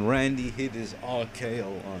 and then Randy hit his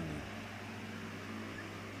RKO on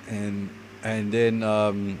him. And then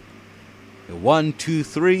 1, 2,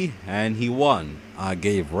 3, and he won. I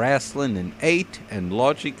gave Rasslin an 8 and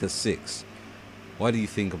Logic a 6. What do you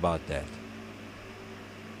think about that?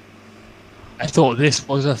 I thought this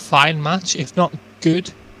was a fine match, if not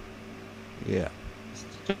good. Yeah.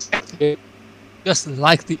 Just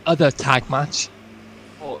like the other tag match.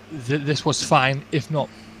 This was fine, if not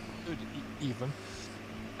good even.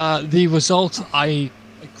 The result I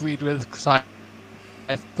agreed with, because I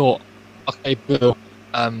thought, okay, Bill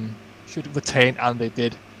should retain, and they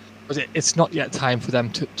did. But it's not yet time for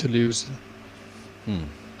them to lose.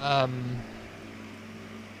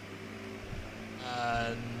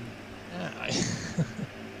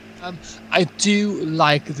 I do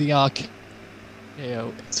like the arc.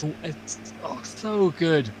 It's so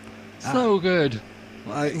good, so good.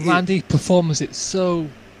 Randy performs it so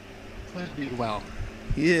incredibly well.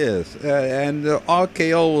 Yes, and the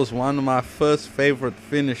RKO was one of my first favorite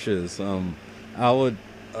finishes. I would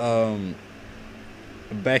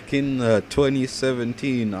back in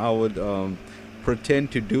 2017, I would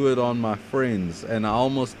pretend to do it on my friends, and I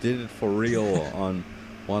almost did it for real on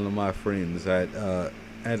one of my friends at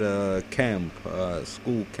a camp,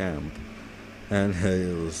 school camp, and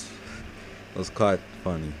it was quite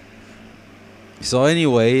funny. So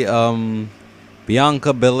anyway,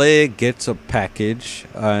 Bianca Belair gets a package,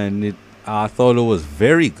 and I thought it was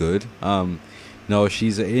very good.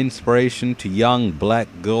 She's an inspiration to young black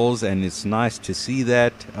girls, and it's nice to see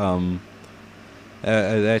that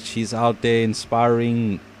that she's out there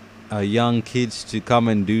inspiring young kids to come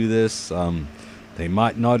and do this. They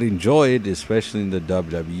might not enjoy it, especially in the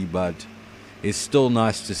WWE, but it's still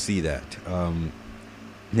nice to see that.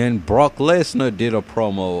 Then Brock Lesnar did a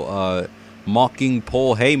promo mocking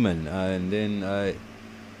Paul Heyman, and then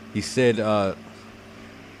he said,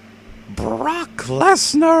 Brock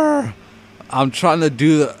Lesnar. I'm trying to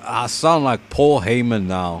do I sound like Paul Heyman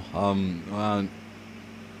now.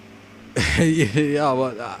 Yeah,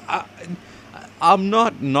 but I'm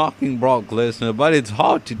not knocking Brock Lesnar, but it's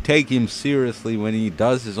hard to take him seriously when he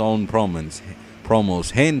does his own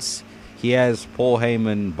promos. Hence, he has Paul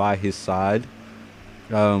Heyman by his side.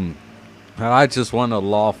 I just want to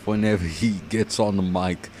laugh whenever he gets on the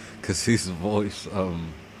mic, because his voice,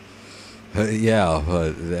 yeah,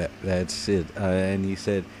 but that's it. And he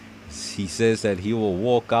says that he will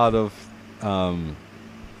walk out of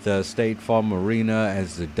the State Farm Arena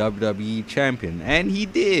as the WWE champion, and he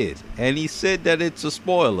did. And he said that it's a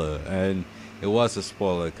spoiler, and it was a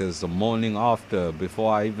spoiler, because the morning after,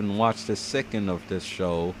 before I even watched a second of this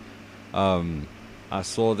show, I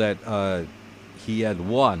saw that he had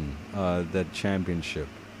won the championship.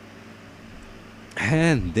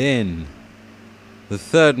 And then the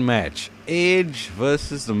third match, Edge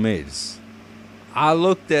versus The Miz. I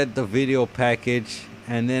looked at the video package,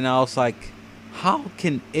 and then I was like, how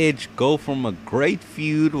can Edge go from a great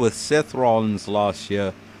feud with Seth Rollins last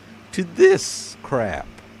year to this crap?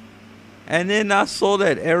 And then I saw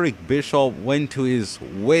that Eric Bischoff went to his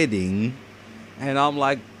wedding, and I'm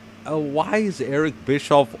like, why is Eric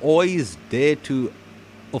Bischoff always there to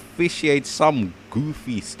officiate some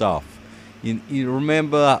goofy stuff? You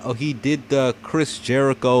remember he did the Chris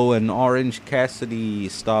Jericho and Orange Cassidy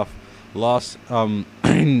stuff back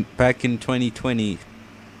in 2020,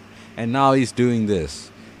 and now he's doing this,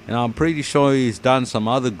 and I'm pretty sure he's done some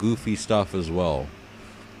other goofy stuff as well.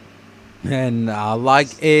 And I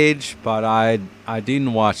like Edge, but I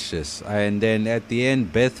didn't watch this. And then at the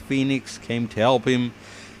end, Beth Phoenix came to help him,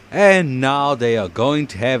 And now they are going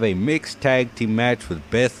to have a mixed tag team match with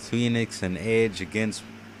Beth Phoenix and Edge against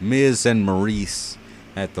Miz and Maurice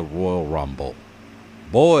at the Royal Rumble.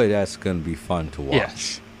 Boy, that's going to be fun to watch.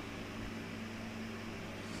 Yes.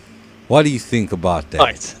 What do you think about that?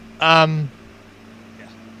 Right.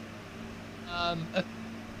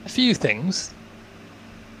 A few things.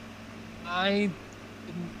 I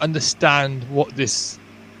didn't understand what this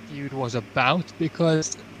feud was about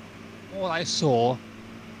because all I saw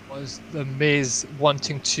was the Miz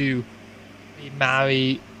wanting to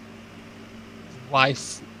marry his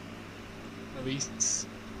wife, Maurice,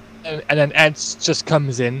 and then Edge just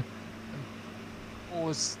comes in and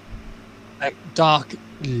pours like dark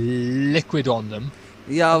liquid on them.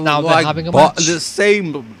 Yeah, now like they're having a match. the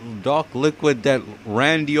same dark liquid that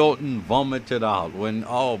Randy Orton vomited out when,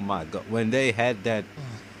 oh my god, when they had that.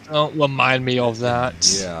 Don't remind me of that.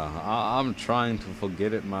 Yeah, I'm trying to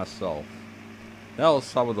forget it myself. That was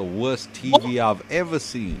some of the worst TV I've ever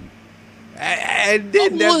seen. And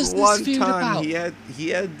then that one time he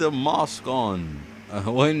had the mask on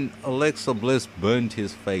when Alexa Bliss burned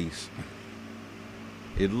his face.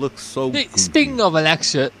 It looks so goofy. Speaking of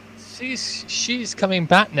Alexa, she's coming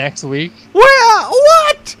back next week. Where?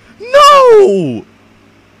 What? No!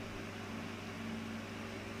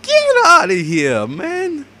 Get out of here,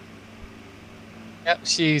 man. Yep,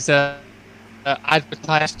 she's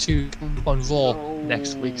advertised to come on Raw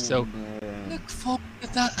next week, so look forward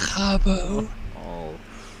to that, Harbo.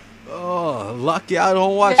 Oh, lucky I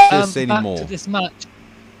don't watch this anymore. Back to this match.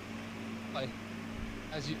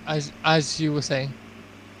 As you were saying.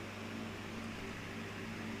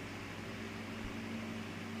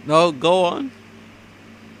 No, go on.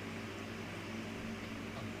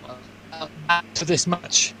 Back to this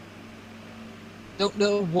match. Don't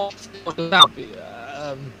know what it was about.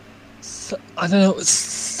 I don't know.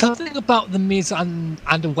 Something about the Miz and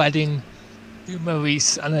the wedding to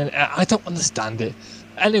Maurice, and then I don't understand it.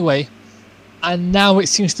 Anyway, and now it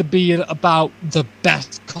seems to be about the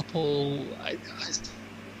best couple.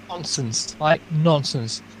 Nonsense, like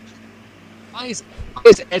nonsense. Why is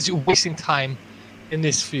Edge wasting time in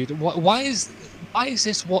this feud? Why is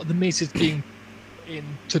this what the Miz is being in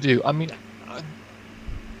to do? I mean,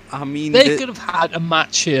 they could have had a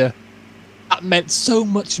match here that meant so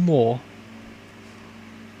much more.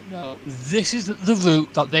 No, this is the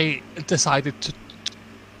route that they decided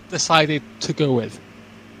to go with.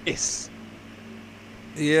 This.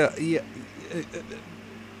 Yeah.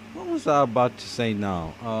 What was I about to say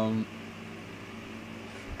now?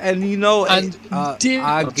 And you know,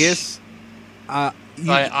 I guess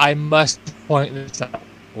I must point this out.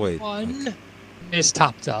 Wait. One is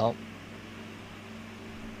tapped out.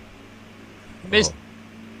 Miz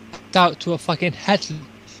tapped out to a fucking head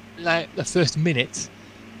like the first minute.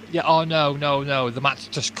 Yeah, oh no, the match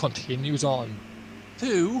just continues on.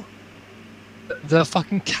 2, the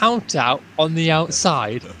fucking count out on the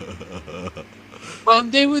outside.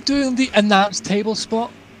 When they were doing the announce table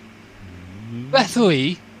spot,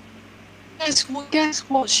 referee, guess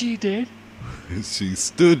what she did? She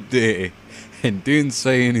stood there and didn't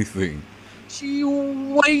say anything. She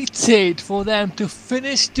waited for them to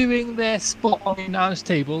finish doing their spot on the announce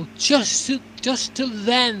table just to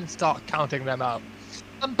then start counting them out.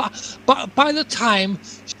 And by the time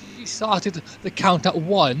she started the count at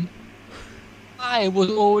 1, I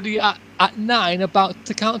was already at 9, about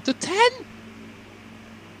to count to 10.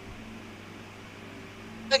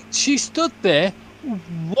 Like, she stood there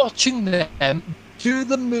watching them do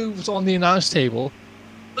the moves on the announce table,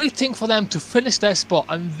 waiting for them to finish their spot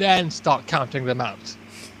and then start counting them out.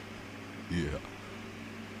 Yeah.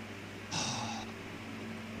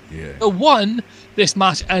 Yeah. So 1, this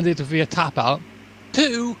match ended via tap out.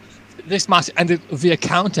 2, this match ended via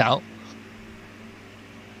count out.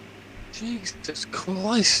 Jesus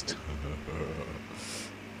Christ.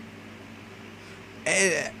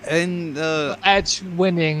 And Edge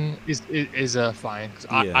winning is fine.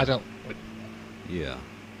 Yeah. I don't. Yeah.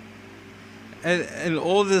 And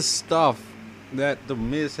all this stuff that the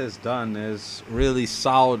Miz has done has really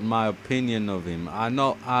soured my opinion of him. I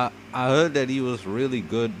know I heard that he was really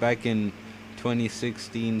good back in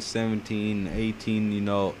 2016, 17, 18, you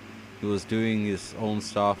know, he was doing his own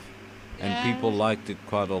stuff and people liked it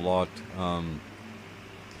quite a lot.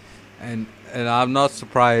 And I'm not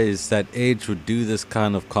surprised that Edge would do this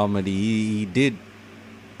kind of comedy. He did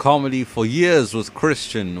comedy for years with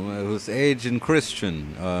Christian. It was Edge and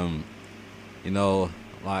Christian. You know,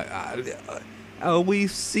 like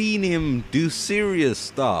we've seen him do serious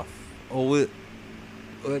stuff, or with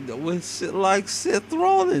like Seth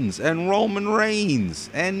Rollins and Roman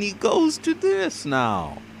Reigns, and he goes to this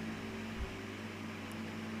now.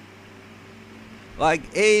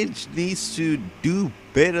 Like, Edge needs to do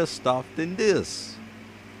better stuff than this.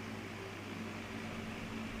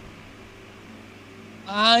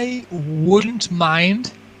 I wouldn't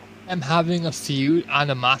mind them having a feud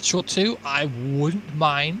and a match or two. I wouldn't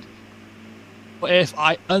mind. But if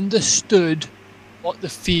I understood what the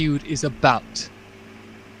feud is about,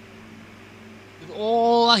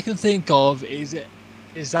 all I can think of is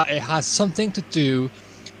that it has something to do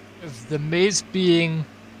with The Miz being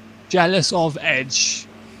jealous of Edge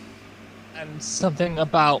and something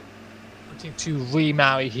about wanting to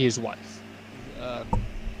remarry his wife.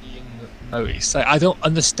 Being married. So I don't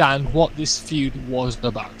understand what this feud was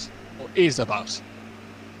about or is about.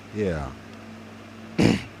 Yeah.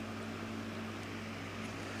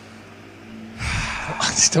 I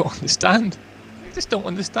just don't understand. I just don't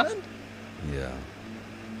understand. Yeah.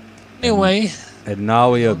 Anyway. And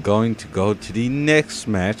now we are going to go to the next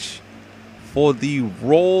match for the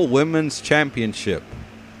Raw Women's Championship.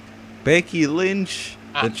 Becky Lynch,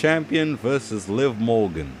 the champion, versus Liv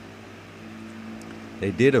Morgan.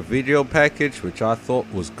 They did a video package which I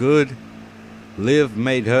thought was good. Liv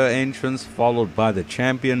made her entrance, followed by the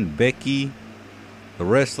champion, Becky. The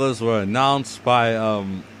wrestlers were announced by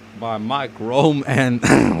Mike Rome, and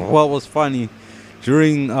what was funny,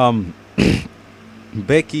 during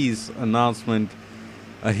Becky's announcement,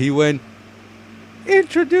 he went,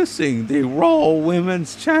 "Introducing the Raw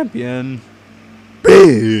Women's Champion,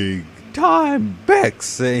 Big Time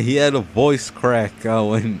Bex." And he had a voice crack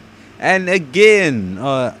going. And again,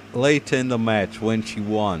 later in the match when she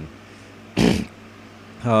won.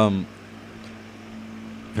 Yeah,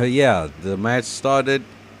 the match started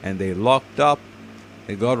and they locked up.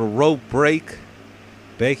 They got a rope break.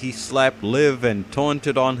 Becky slapped Liv and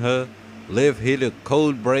taunted on her. Liv hit a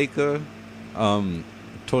code breaker.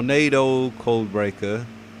 Tornado code breaker.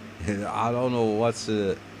 I don't know what's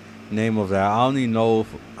the name of that. I only know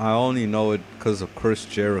it because of Chris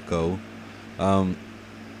Jericho.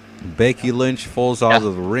 Becky Lynch falls out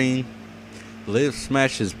of the ring. Liv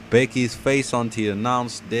smashes Becky's face onto the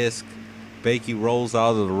announce desk. Becky rolls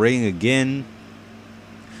out of the ring again.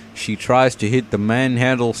 She tries to hit the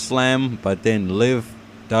manhandle slam, but then Liv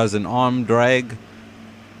does an arm drag.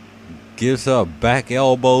 Gives her a back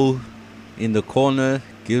elbow in the corner.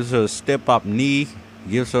 Gives her a step up knee.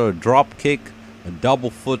 Gives her a drop kick. A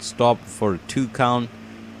double foot stop for a 2 count.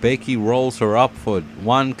 Becky rolls her up for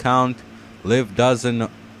 1 count. Liv does an,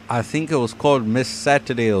 I think it was called Miss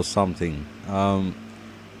Saturday or something. Her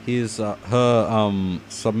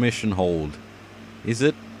submission hold. Is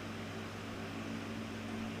it?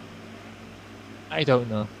 I don't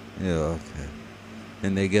know. Yeah, okay.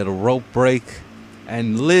 And they get a rope break.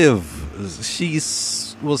 And Liv, she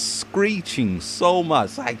was screeching so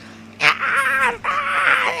much. Like,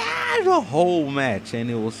 the whole match. And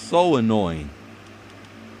it was so annoying.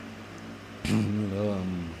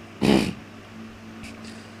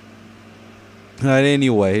 But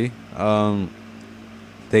anyway,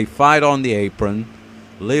 they fight on the apron.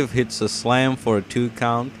 Liv hits a slam for a 2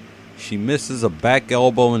 count. She misses a back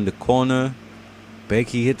elbow in the corner.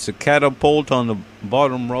 Becky hits a catapult on the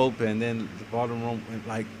bottom rope, and then the bottom rope went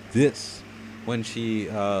like this when she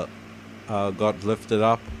got lifted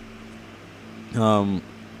up.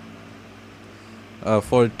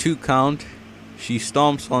 For a 2 count, she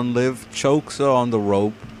stomps on Liv, chokes her on the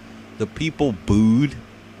rope. The people booed.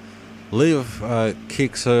 Liv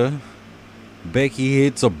kicks her. Becky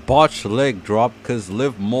hits a botched leg drop because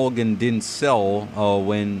Liv Morgan didn't sell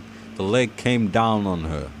when the leg came down on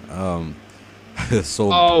her.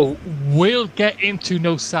 We'll get into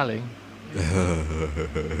no selling.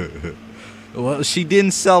 Well, she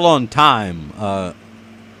didn't sell on time.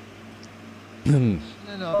 No.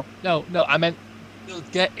 I meant we'll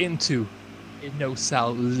get into a no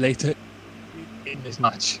sell later in this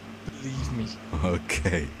match. Believe me.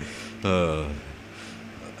 Okay.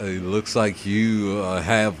 It looks like you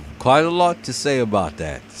have quite a lot to say about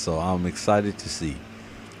that, so I'm excited to see.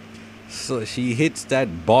 So she hits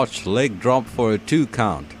that botched leg drop for a 2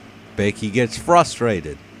 count. Becky gets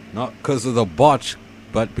frustrated, not because of the botch,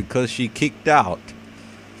 but because she kicked out.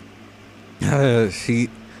 She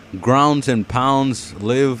grounds and pounds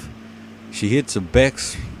Liv. She hits a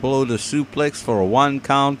Bex exploder suplex for a 1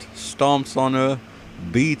 count, stomps on her,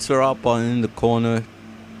 beats her up in the corner,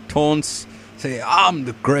 taunts, say, "I'm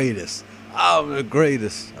the greatest, I'm the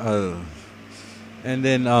greatest." And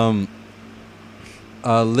then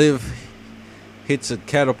Liv hits a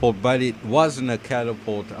catapult, but it wasn't a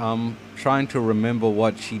catapult. I'm trying to remember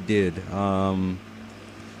what she did.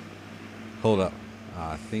 Hold up.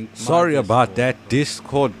 I think. Sorry about that.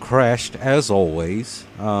 Discord crashed as always.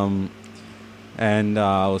 and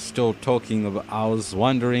I was still talking about. I was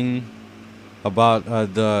wondering about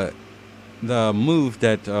the move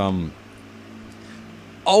that.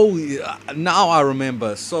 Oh, yeah, now I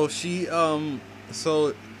remember. So she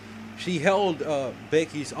held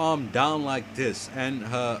Becky's arm down like this, and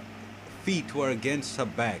her feet were against her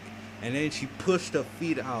back, and then she pushed her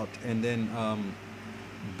feet out, and then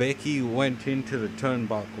Becky went into the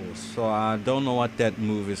turnbuckles. So I don't know what that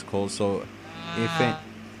move is called. So if it,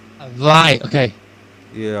 Right. Okay.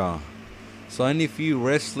 yeah. So any of you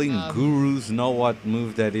wrestling gurus know what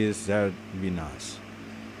move that is, that'd be nice.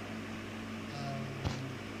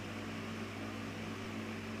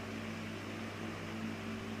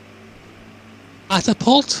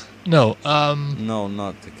 Catapult? No. No,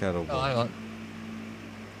 not the No, kettlebell. hang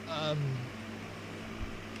on.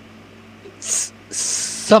 It's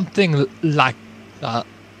something like that.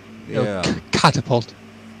 You know, Yeah, catapult.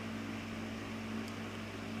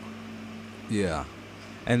 yeah.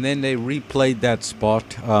 And then they replayed that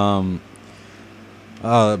spot.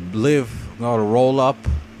 Liv got a roll up.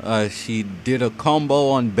 She did a combo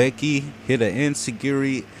on Becky, hit an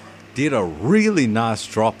enziguri, did a really nice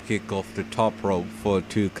drop kick off the top rope for a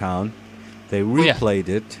 2 count. They yeah. replayed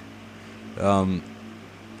it.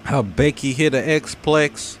 How Becky hit an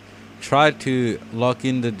X-plex, tried to lock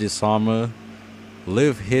in the disarmer.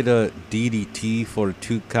 Liv hit a DDT for a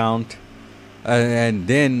 2 count. And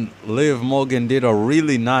then Liv Morgan did a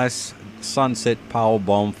really nice sunset power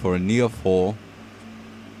bomb for a near fall.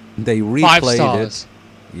 They 5 replayed stars.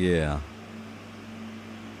 it. Yeah.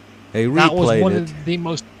 They That was replayed one it. of the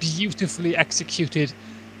most beautifully executed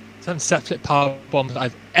sunset flip power bombs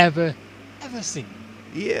I've ever seen.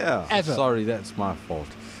 Yeah. Ever. Sorry, that's my fault.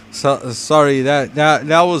 So sorry, that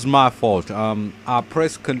was my fault. I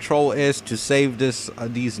pressed Control S to save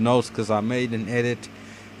these notes because I made an edit,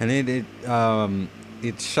 and then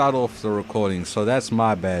it shut off the recording. So that's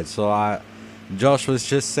my bad. So Josh was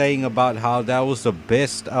just saying about how that was the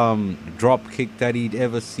best drop kick that he'd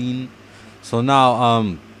ever seen. So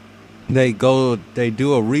now they do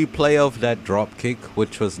a replay of that drop kick,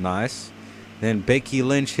 which was nice. Then Becky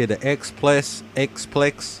Lynch hit an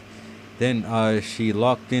X-plex. Then she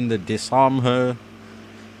locked in to disarm her.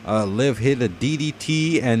 Liv hit a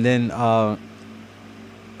DDT, and then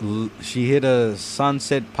she hit a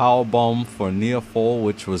sunset power bomb for near fall,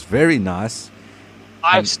 which was very nice.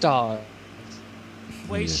 5 stars.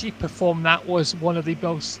 The way Yeah. she performed that was one of the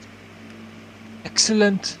most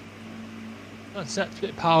excellent sunset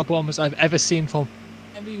flip power bombs I've ever seen from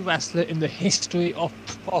any wrestler in the history of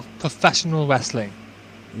professional wrestling.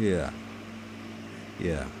 Yeah.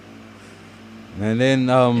 Yeah. And then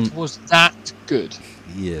It was that good.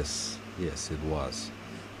 yes, it was.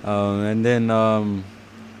 And then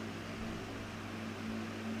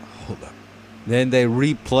hold up. Then they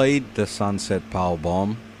replayed the sunset power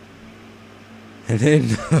bomb. And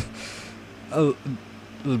then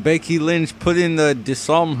Becky Lynch put in the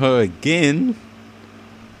disarm her again.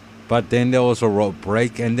 But then there was a rope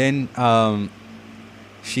break, and then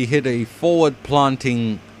she hit a forward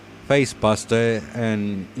planting facebuster,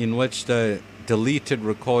 and in which the deleted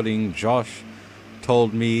recording, Josh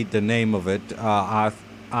told me the name of it.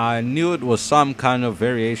 I knew it was some kind of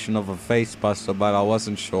variation of a facebuster, but I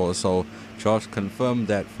wasn't sure. So Josh confirmed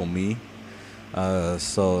that for me.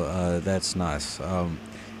 So that's nice.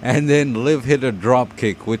 And then Liv hit a drop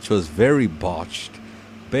kick, which was very botched.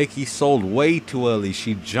 Becky sold way too early.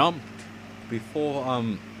 She jumped before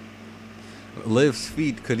Liv's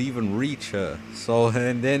feet could even reach her. So,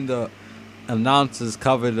 and then the announcers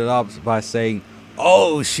covered it up by saying,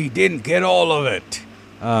 "Oh, she didn't get all of it."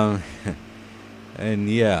 And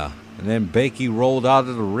yeah, and then Becky rolled out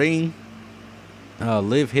of the ring.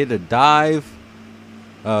 Liv hit a dive.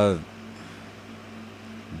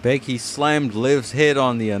 Becky slammed Liv's head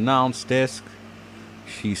on the announce desk.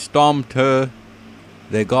 She stomped her.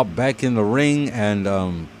 They got back in the ring,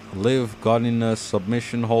 and Liv got in a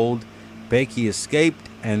submission hold. Becky escaped,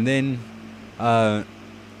 and then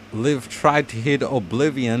Liv tried to hit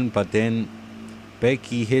Oblivion, but then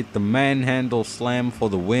Becky hit the manhandle slam for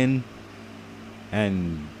the win.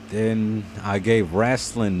 And then I gave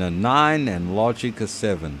Rasslin a 9 and Logic a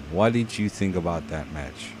 7. What did you think about that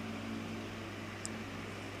match?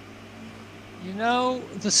 You know,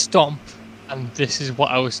 the stomp, and this is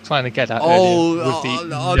what I was trying to get at earlier with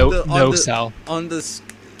the no sell. On the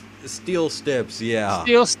steel steps, yeah.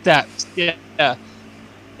 Steel steps, yeah.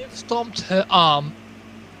 It stomped her arm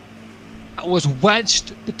that was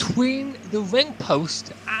wedged between the ring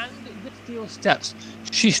post and the steel steps.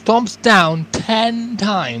 She stomps down 10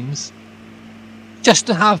 times just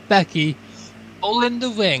to have Becky all in the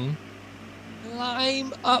ring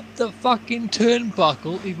climb up the fucking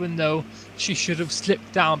turnbuckle, even though she should have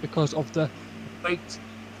slipped down because of the weight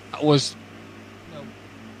that was,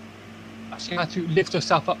 that she had to lift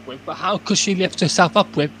herself up with. But how could she lift herself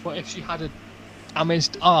up with? But if she had a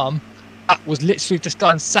damaged arm that was literally just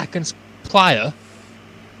done seconds prior,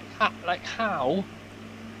 how?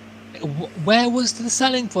 Where was the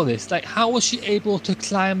selling for this? Like, how was she able to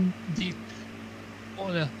climb the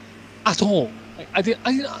corner at all? Like, I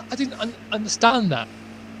didn't understand that.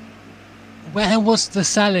 Where was the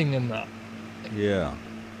selling in that? Like, Yeah.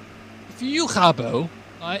 if you, Cabo,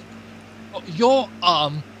 right, got your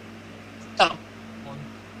arm down on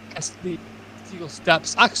against the steel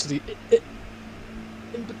steps, actually,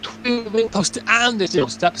 in between the ring post and the steel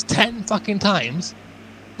steps 10 fucking times,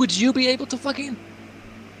 would you be able to fucking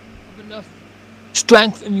have enough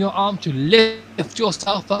strength in your arm to lift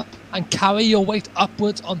yourself up and carry your weight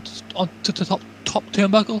upwards onto the top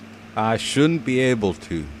turnbuckle? I shouldn't be able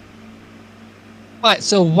to. Right,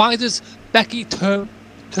 so why does Becky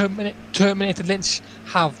Terminator Lynch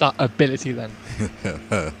have that ability then?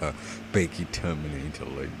 Becky Terminator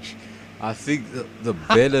Lynch. I think the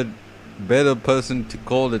better person to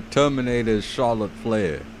call the Terminator is Charlotte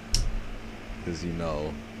Flair. Because,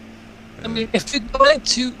 I mean, if you're going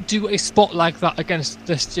to do a spot like that against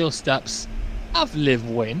the steel steps, have Liv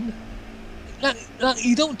win. Like,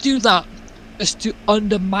 you don't do that just to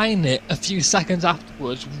undermine it a few seconds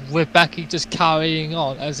afterwards with Becky just carrying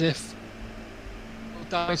on as if no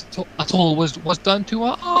damage at all was done to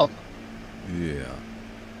her arm. Yeah.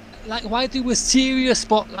 Like, why do a serious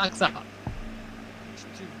spot like that? Just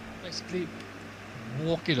to basically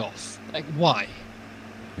walk it off. Like, why?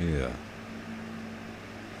 Yeah.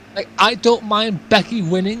 Like, I don't mind Becky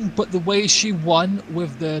winning, but the way she won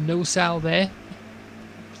with the no-sell there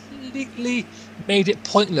completely made it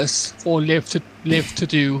pointless for Liv to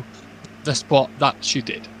do the spot that she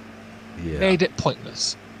did. Yeah. Made it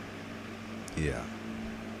pointless. Yeah.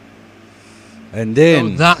 And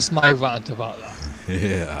then... So that's my rant about that.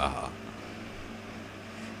 Yeah.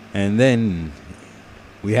 And then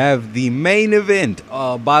we have the main event.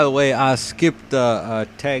 By the way, I skipped a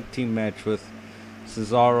tag team match with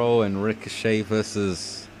Cesaro and Ricochet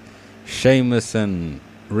versus Sheamus and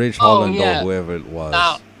Ridge Holland or whoever it was.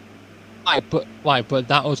 Now, but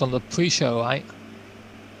that was on the pre-show, right?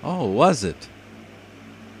 Oh, was it?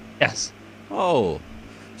 Yes. Oh,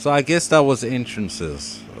 so I guess that was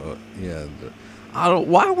entrances. Yeah. I don't.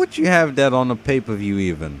 Why would you have that on a pay-per-view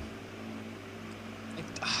even?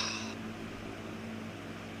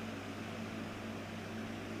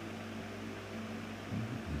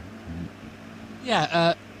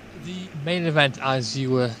 Yeah, the main event, as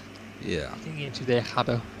you were getting into there,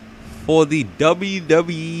 Habo. For the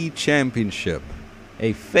WWE Championship,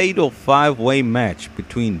 a fatal 5-way match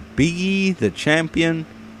between Big E, the champion,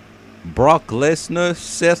 Brock Lesnar,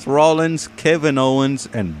 Seth Rollins, Kevin Owens,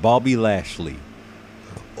 and Bobby Lashley.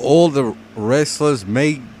 All the wrestlers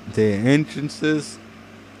made their entrances,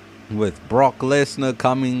 with Brock Lesnar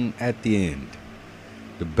coming at the end.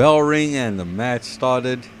 The bell rang and the match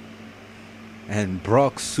started, and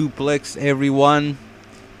Brock suplexed everyone.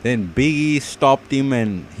 Then Big E stopped him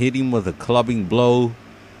and hit him with a clubbing blow,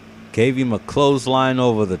 gave him a clothesline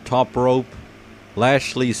over the top rope.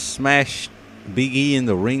 Lashley smashed Big E in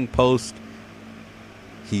the ring post.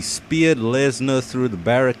 He speared Lesnar through the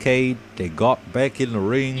barricade. They got back in the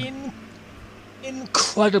ring.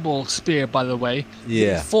 Incredible spear, by the way.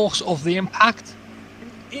 Yeah. The force of the impact.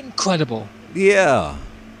 Incredible. Yeah.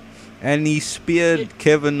 And he speared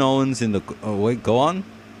Kevin Owens in the... Oh, wait, go on.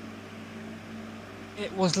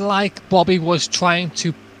 It was like Bobby was trying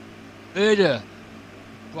to murder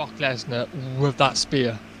Brock Lesnar with that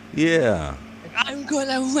spear. Yeah. Like, I'm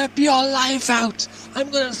gonna rip your life out. I'm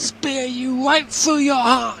gonna spear you right through your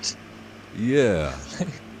heart. Yeah.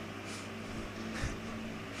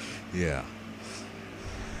 Yeah.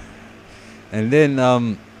 And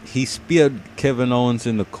then he speared Kevin Owens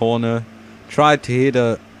in the corner, tried to hit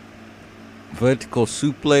a vertical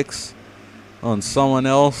suplex on someone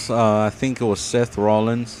else. I think it was Seth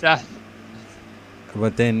Rollins.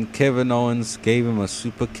 But then Kevin Owens gave him a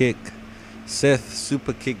super kick. Seth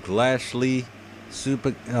super kicked Lashley.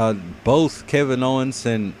 Both Kevin Owens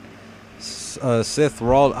and Seth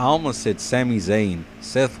Rollins. I almost said Sami Zayn.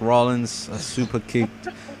 Seth Rollins super kicked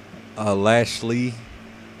Lashley.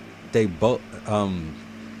 They both.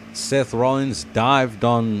 Seth Rollins dived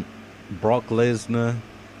on Brock Lesnar,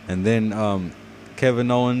 and then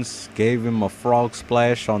Kevin Owens gave him a frog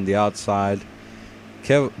splash on the outside.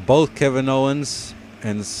 Both Kevin Owens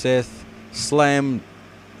and Seth slammed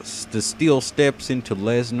the steel steps into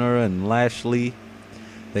Lesnar and Lashley.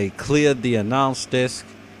 They cleared the announce desk,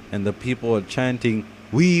 and the people were chanting,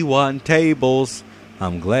 "We want tables."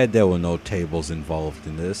 I'm glad there were no tables involved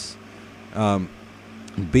in this.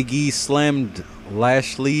 Big E slammed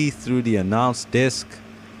Lashley through the announce desk.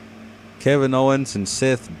 Kevin Owens and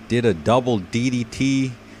Seth did a double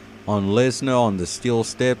DDT on Lesnar on the steel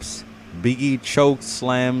steps. Big E choke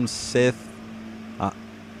slams Seth.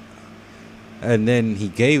 And then he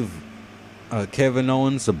gave Kevin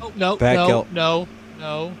Owens a back out. No.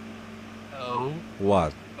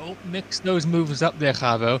 What? Don't mix those moves up there,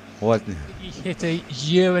 Chavo. What? He hit a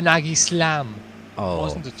Uranagi slam. Oh. It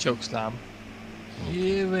wasn't a choke slam.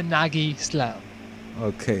 Uranagi slam.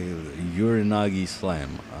 Okay, Uranagi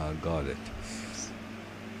slam. Got it.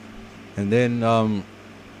 And then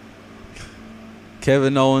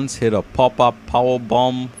Kevin Owens hit a pop-up power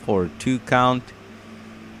bomb for a 2 count.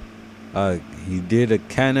 He did a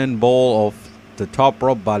cannonball off the top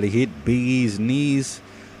rope, but he hit Big E's knees.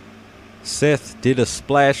 Seth did a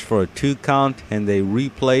splash for a 2 count, and they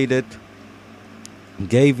replayed it.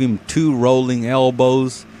 Gave him 2 rolling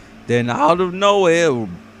elbows. Then out of nowhere,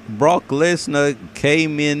 Brock Lesnar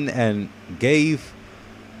came in and gave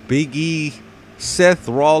Big E, Seth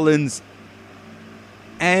Rollins,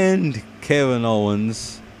 and Kevin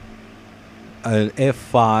Owens an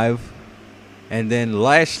F5. And then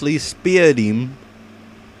Lashley speared him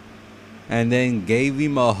and then gave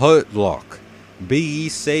him a hurt lock. Big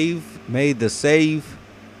E made the save.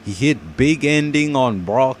 He hit big ending on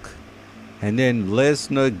Brock. And then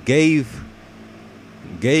Lesnar gave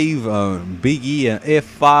Big E an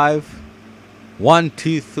F5. 1,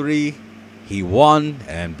 2, 3. He won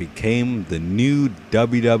and became the new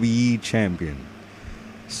WWE champion.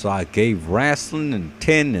 So I gave Rasslin a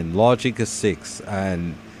 10 and Logic a 6.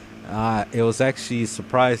 And it was actually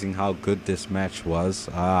surprising how good this match was.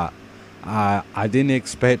 I didn't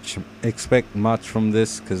expect much from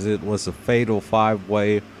this because it was a fatal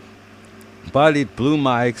 5-way, but it blew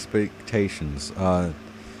my expectations.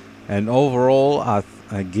 And overall,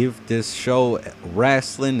 I give this show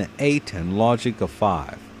Rasslin 8 and Logic a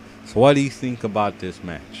 5. So what do you think about this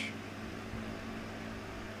match?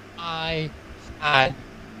 I had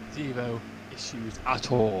 0 issues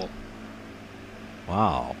at all.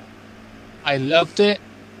 Wow. I loved it.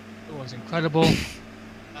 It was incredible.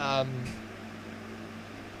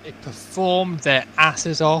 They performed their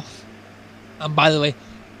asses off. And by the way,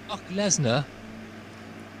 Brock Lesnar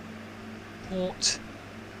taught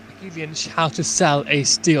Becky Lynch how to sell a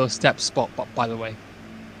steel step spot, by the way.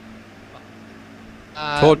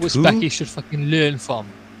 Which who? Becky should fucking learn from.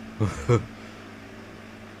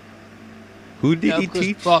 Who did he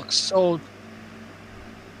teach?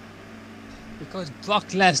 Because Brock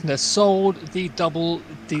Lesnar sold the double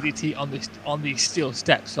DDT on the steel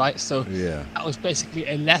steps, right? So yeah, that was basically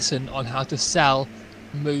a lesson on how to sell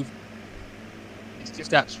move steel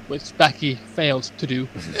steps, which Becky failed to do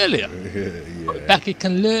earlier. Yeah. But Becky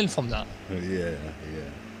can learn from that. Yeah.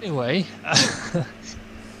 Anyway,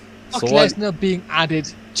 Brock Lesnar being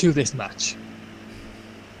added to this match.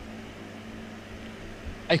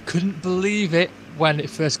 I couldn't believe it when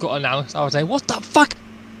it first got announced. I was like, what the fuck?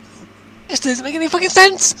 This doesn't make any fucking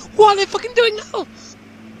sense. What are they fucking doing now?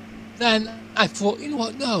 Then I thought, you know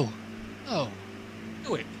what? No,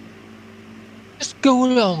 do it. Just go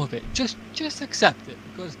along with it. Just accept it,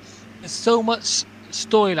 because there's so much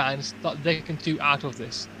storylines that they can do out of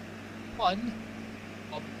this. One,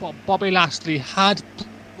 Bobby Lashley had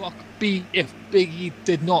Brock beat if Big E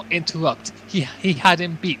did not interrupt. He had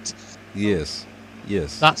him beat. Yes.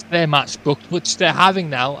 That's their match booked, which they're having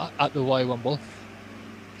now at the Royal Rumble.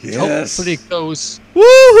 Yes. Hopefully it goes.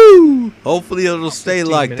 Woohoo! Hopefully it'll stay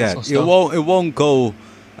like that. So. It won't go.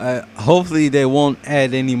 Hopefully they won't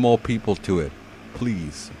add any more people to it.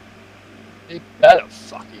 Please. They better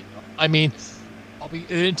fucking. I mean, Bobby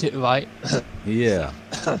earned it, right? Yeah.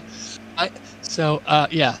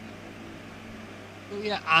 Yeah.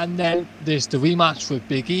 And then there's the rematch with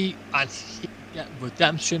Big E, and he get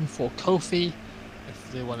redemption for Kofi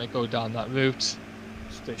if they want to go down that route.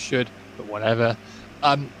 They should, but whatever.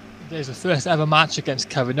 There's a first ever match against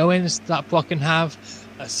Kevin Owens that Brock can have.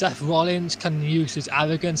 Seth Rollins can use his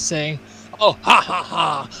arrogance, saying, "Oh, ha ha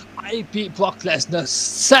ha! I beat Brock Lesnar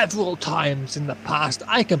several times in the past.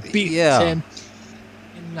 I can beat him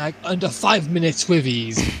in like under 5 minutes with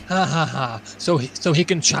ease." Ha ha ha! So he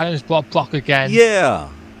can challenge Brock again. Yeah.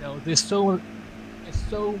 You know, there's so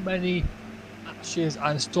many matches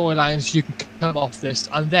and storylines you can come off this,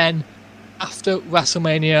 and then after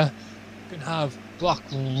WrestleMania, you can have Brock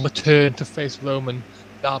return to face Roman,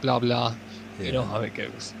 blah blah blah. Yeah. You know how it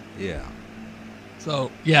goes. Yeah.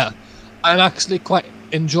 So yeah, I'm actually quite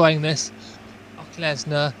enjoying this. Brock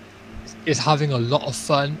Lesnar is having a lot of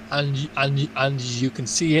fun, and you can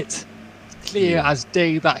see it clear Yeah. as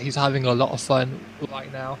day that he's having a lot of fun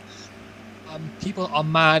right now. People are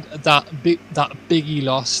mad that Biggie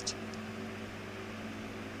lost.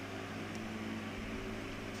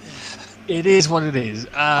 It is what it is.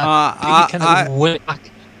 Biggie cannot win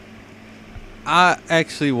back. I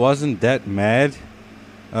actually wasn't that mad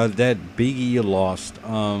that Biggie lost.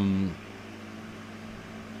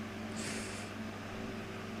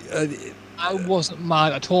 I wasn't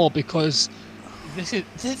mad at all because this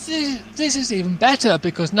is even better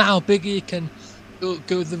because now Biggie can go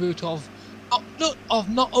the route of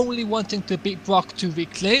not only wanting to beat Brock to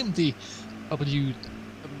reclaim the WWE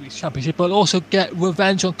Championship, but also get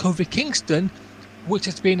revenge on Kofi Kingston, which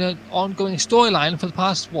has been an ongoing storyline for the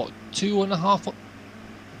past two and a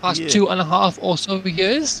half or so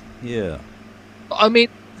years. Yeah. I mean,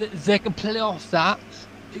 they can play off that.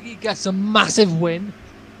 Biggie gets a massive win.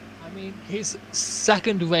 I mean, his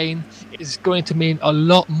second reign is going to mean a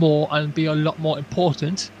lot more and be a lot more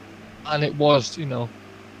important than it was,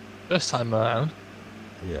 first time around.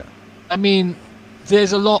 Yeah. I mean,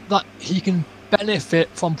 there's a lot that he can benefit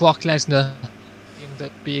from Brock Lesnar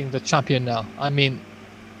being the champion now. I mean,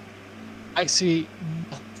 I see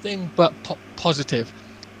nothing but positive.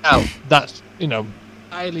 Now, that's,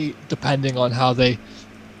 highly depending on how they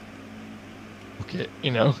look at,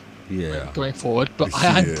 Yeah. going forward. But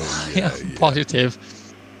I am positive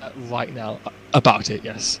right now about it,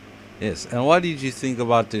 yes. Yes. And what did you think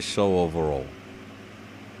about this show overall?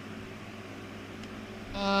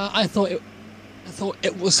 I thought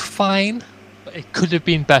it was fine, but it could have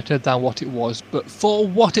been better than what it was. But for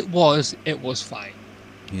what it was fine.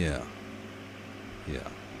 Yeah. Yeah.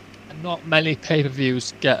 And not many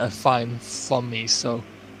pay-per-views get a fine from me, so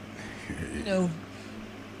Good.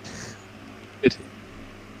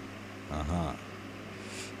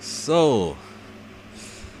 So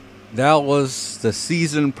that was the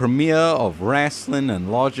season premiere of Rasslin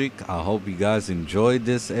Logic. I hope you guys enjoyed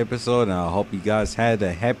this episode, and I hope you guys had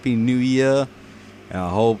a happy new year. And I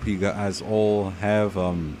hope you guys all have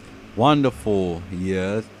wonderful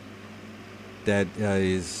year that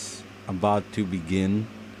is about to begin.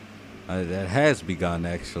 That has begun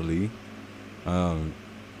actually.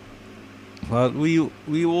 But we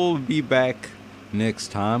will be back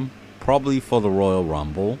next time, probably for the Royal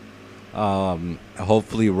Rumble.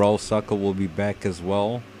 Hopefully Roll Sucker will be back as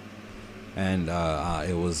well. And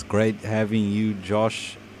it was great having you,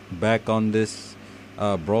 Josh, back on this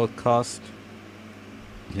broadcast.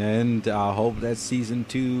 And I hope that season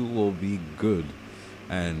 2 will be good.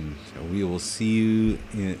 And we will see you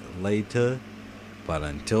later. But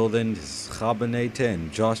until then, this is Chabanator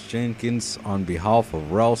and Josh Jenkins on behalf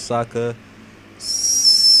of Roll Sucker.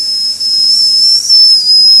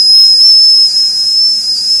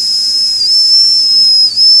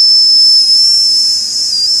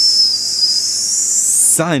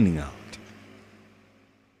 Signing out.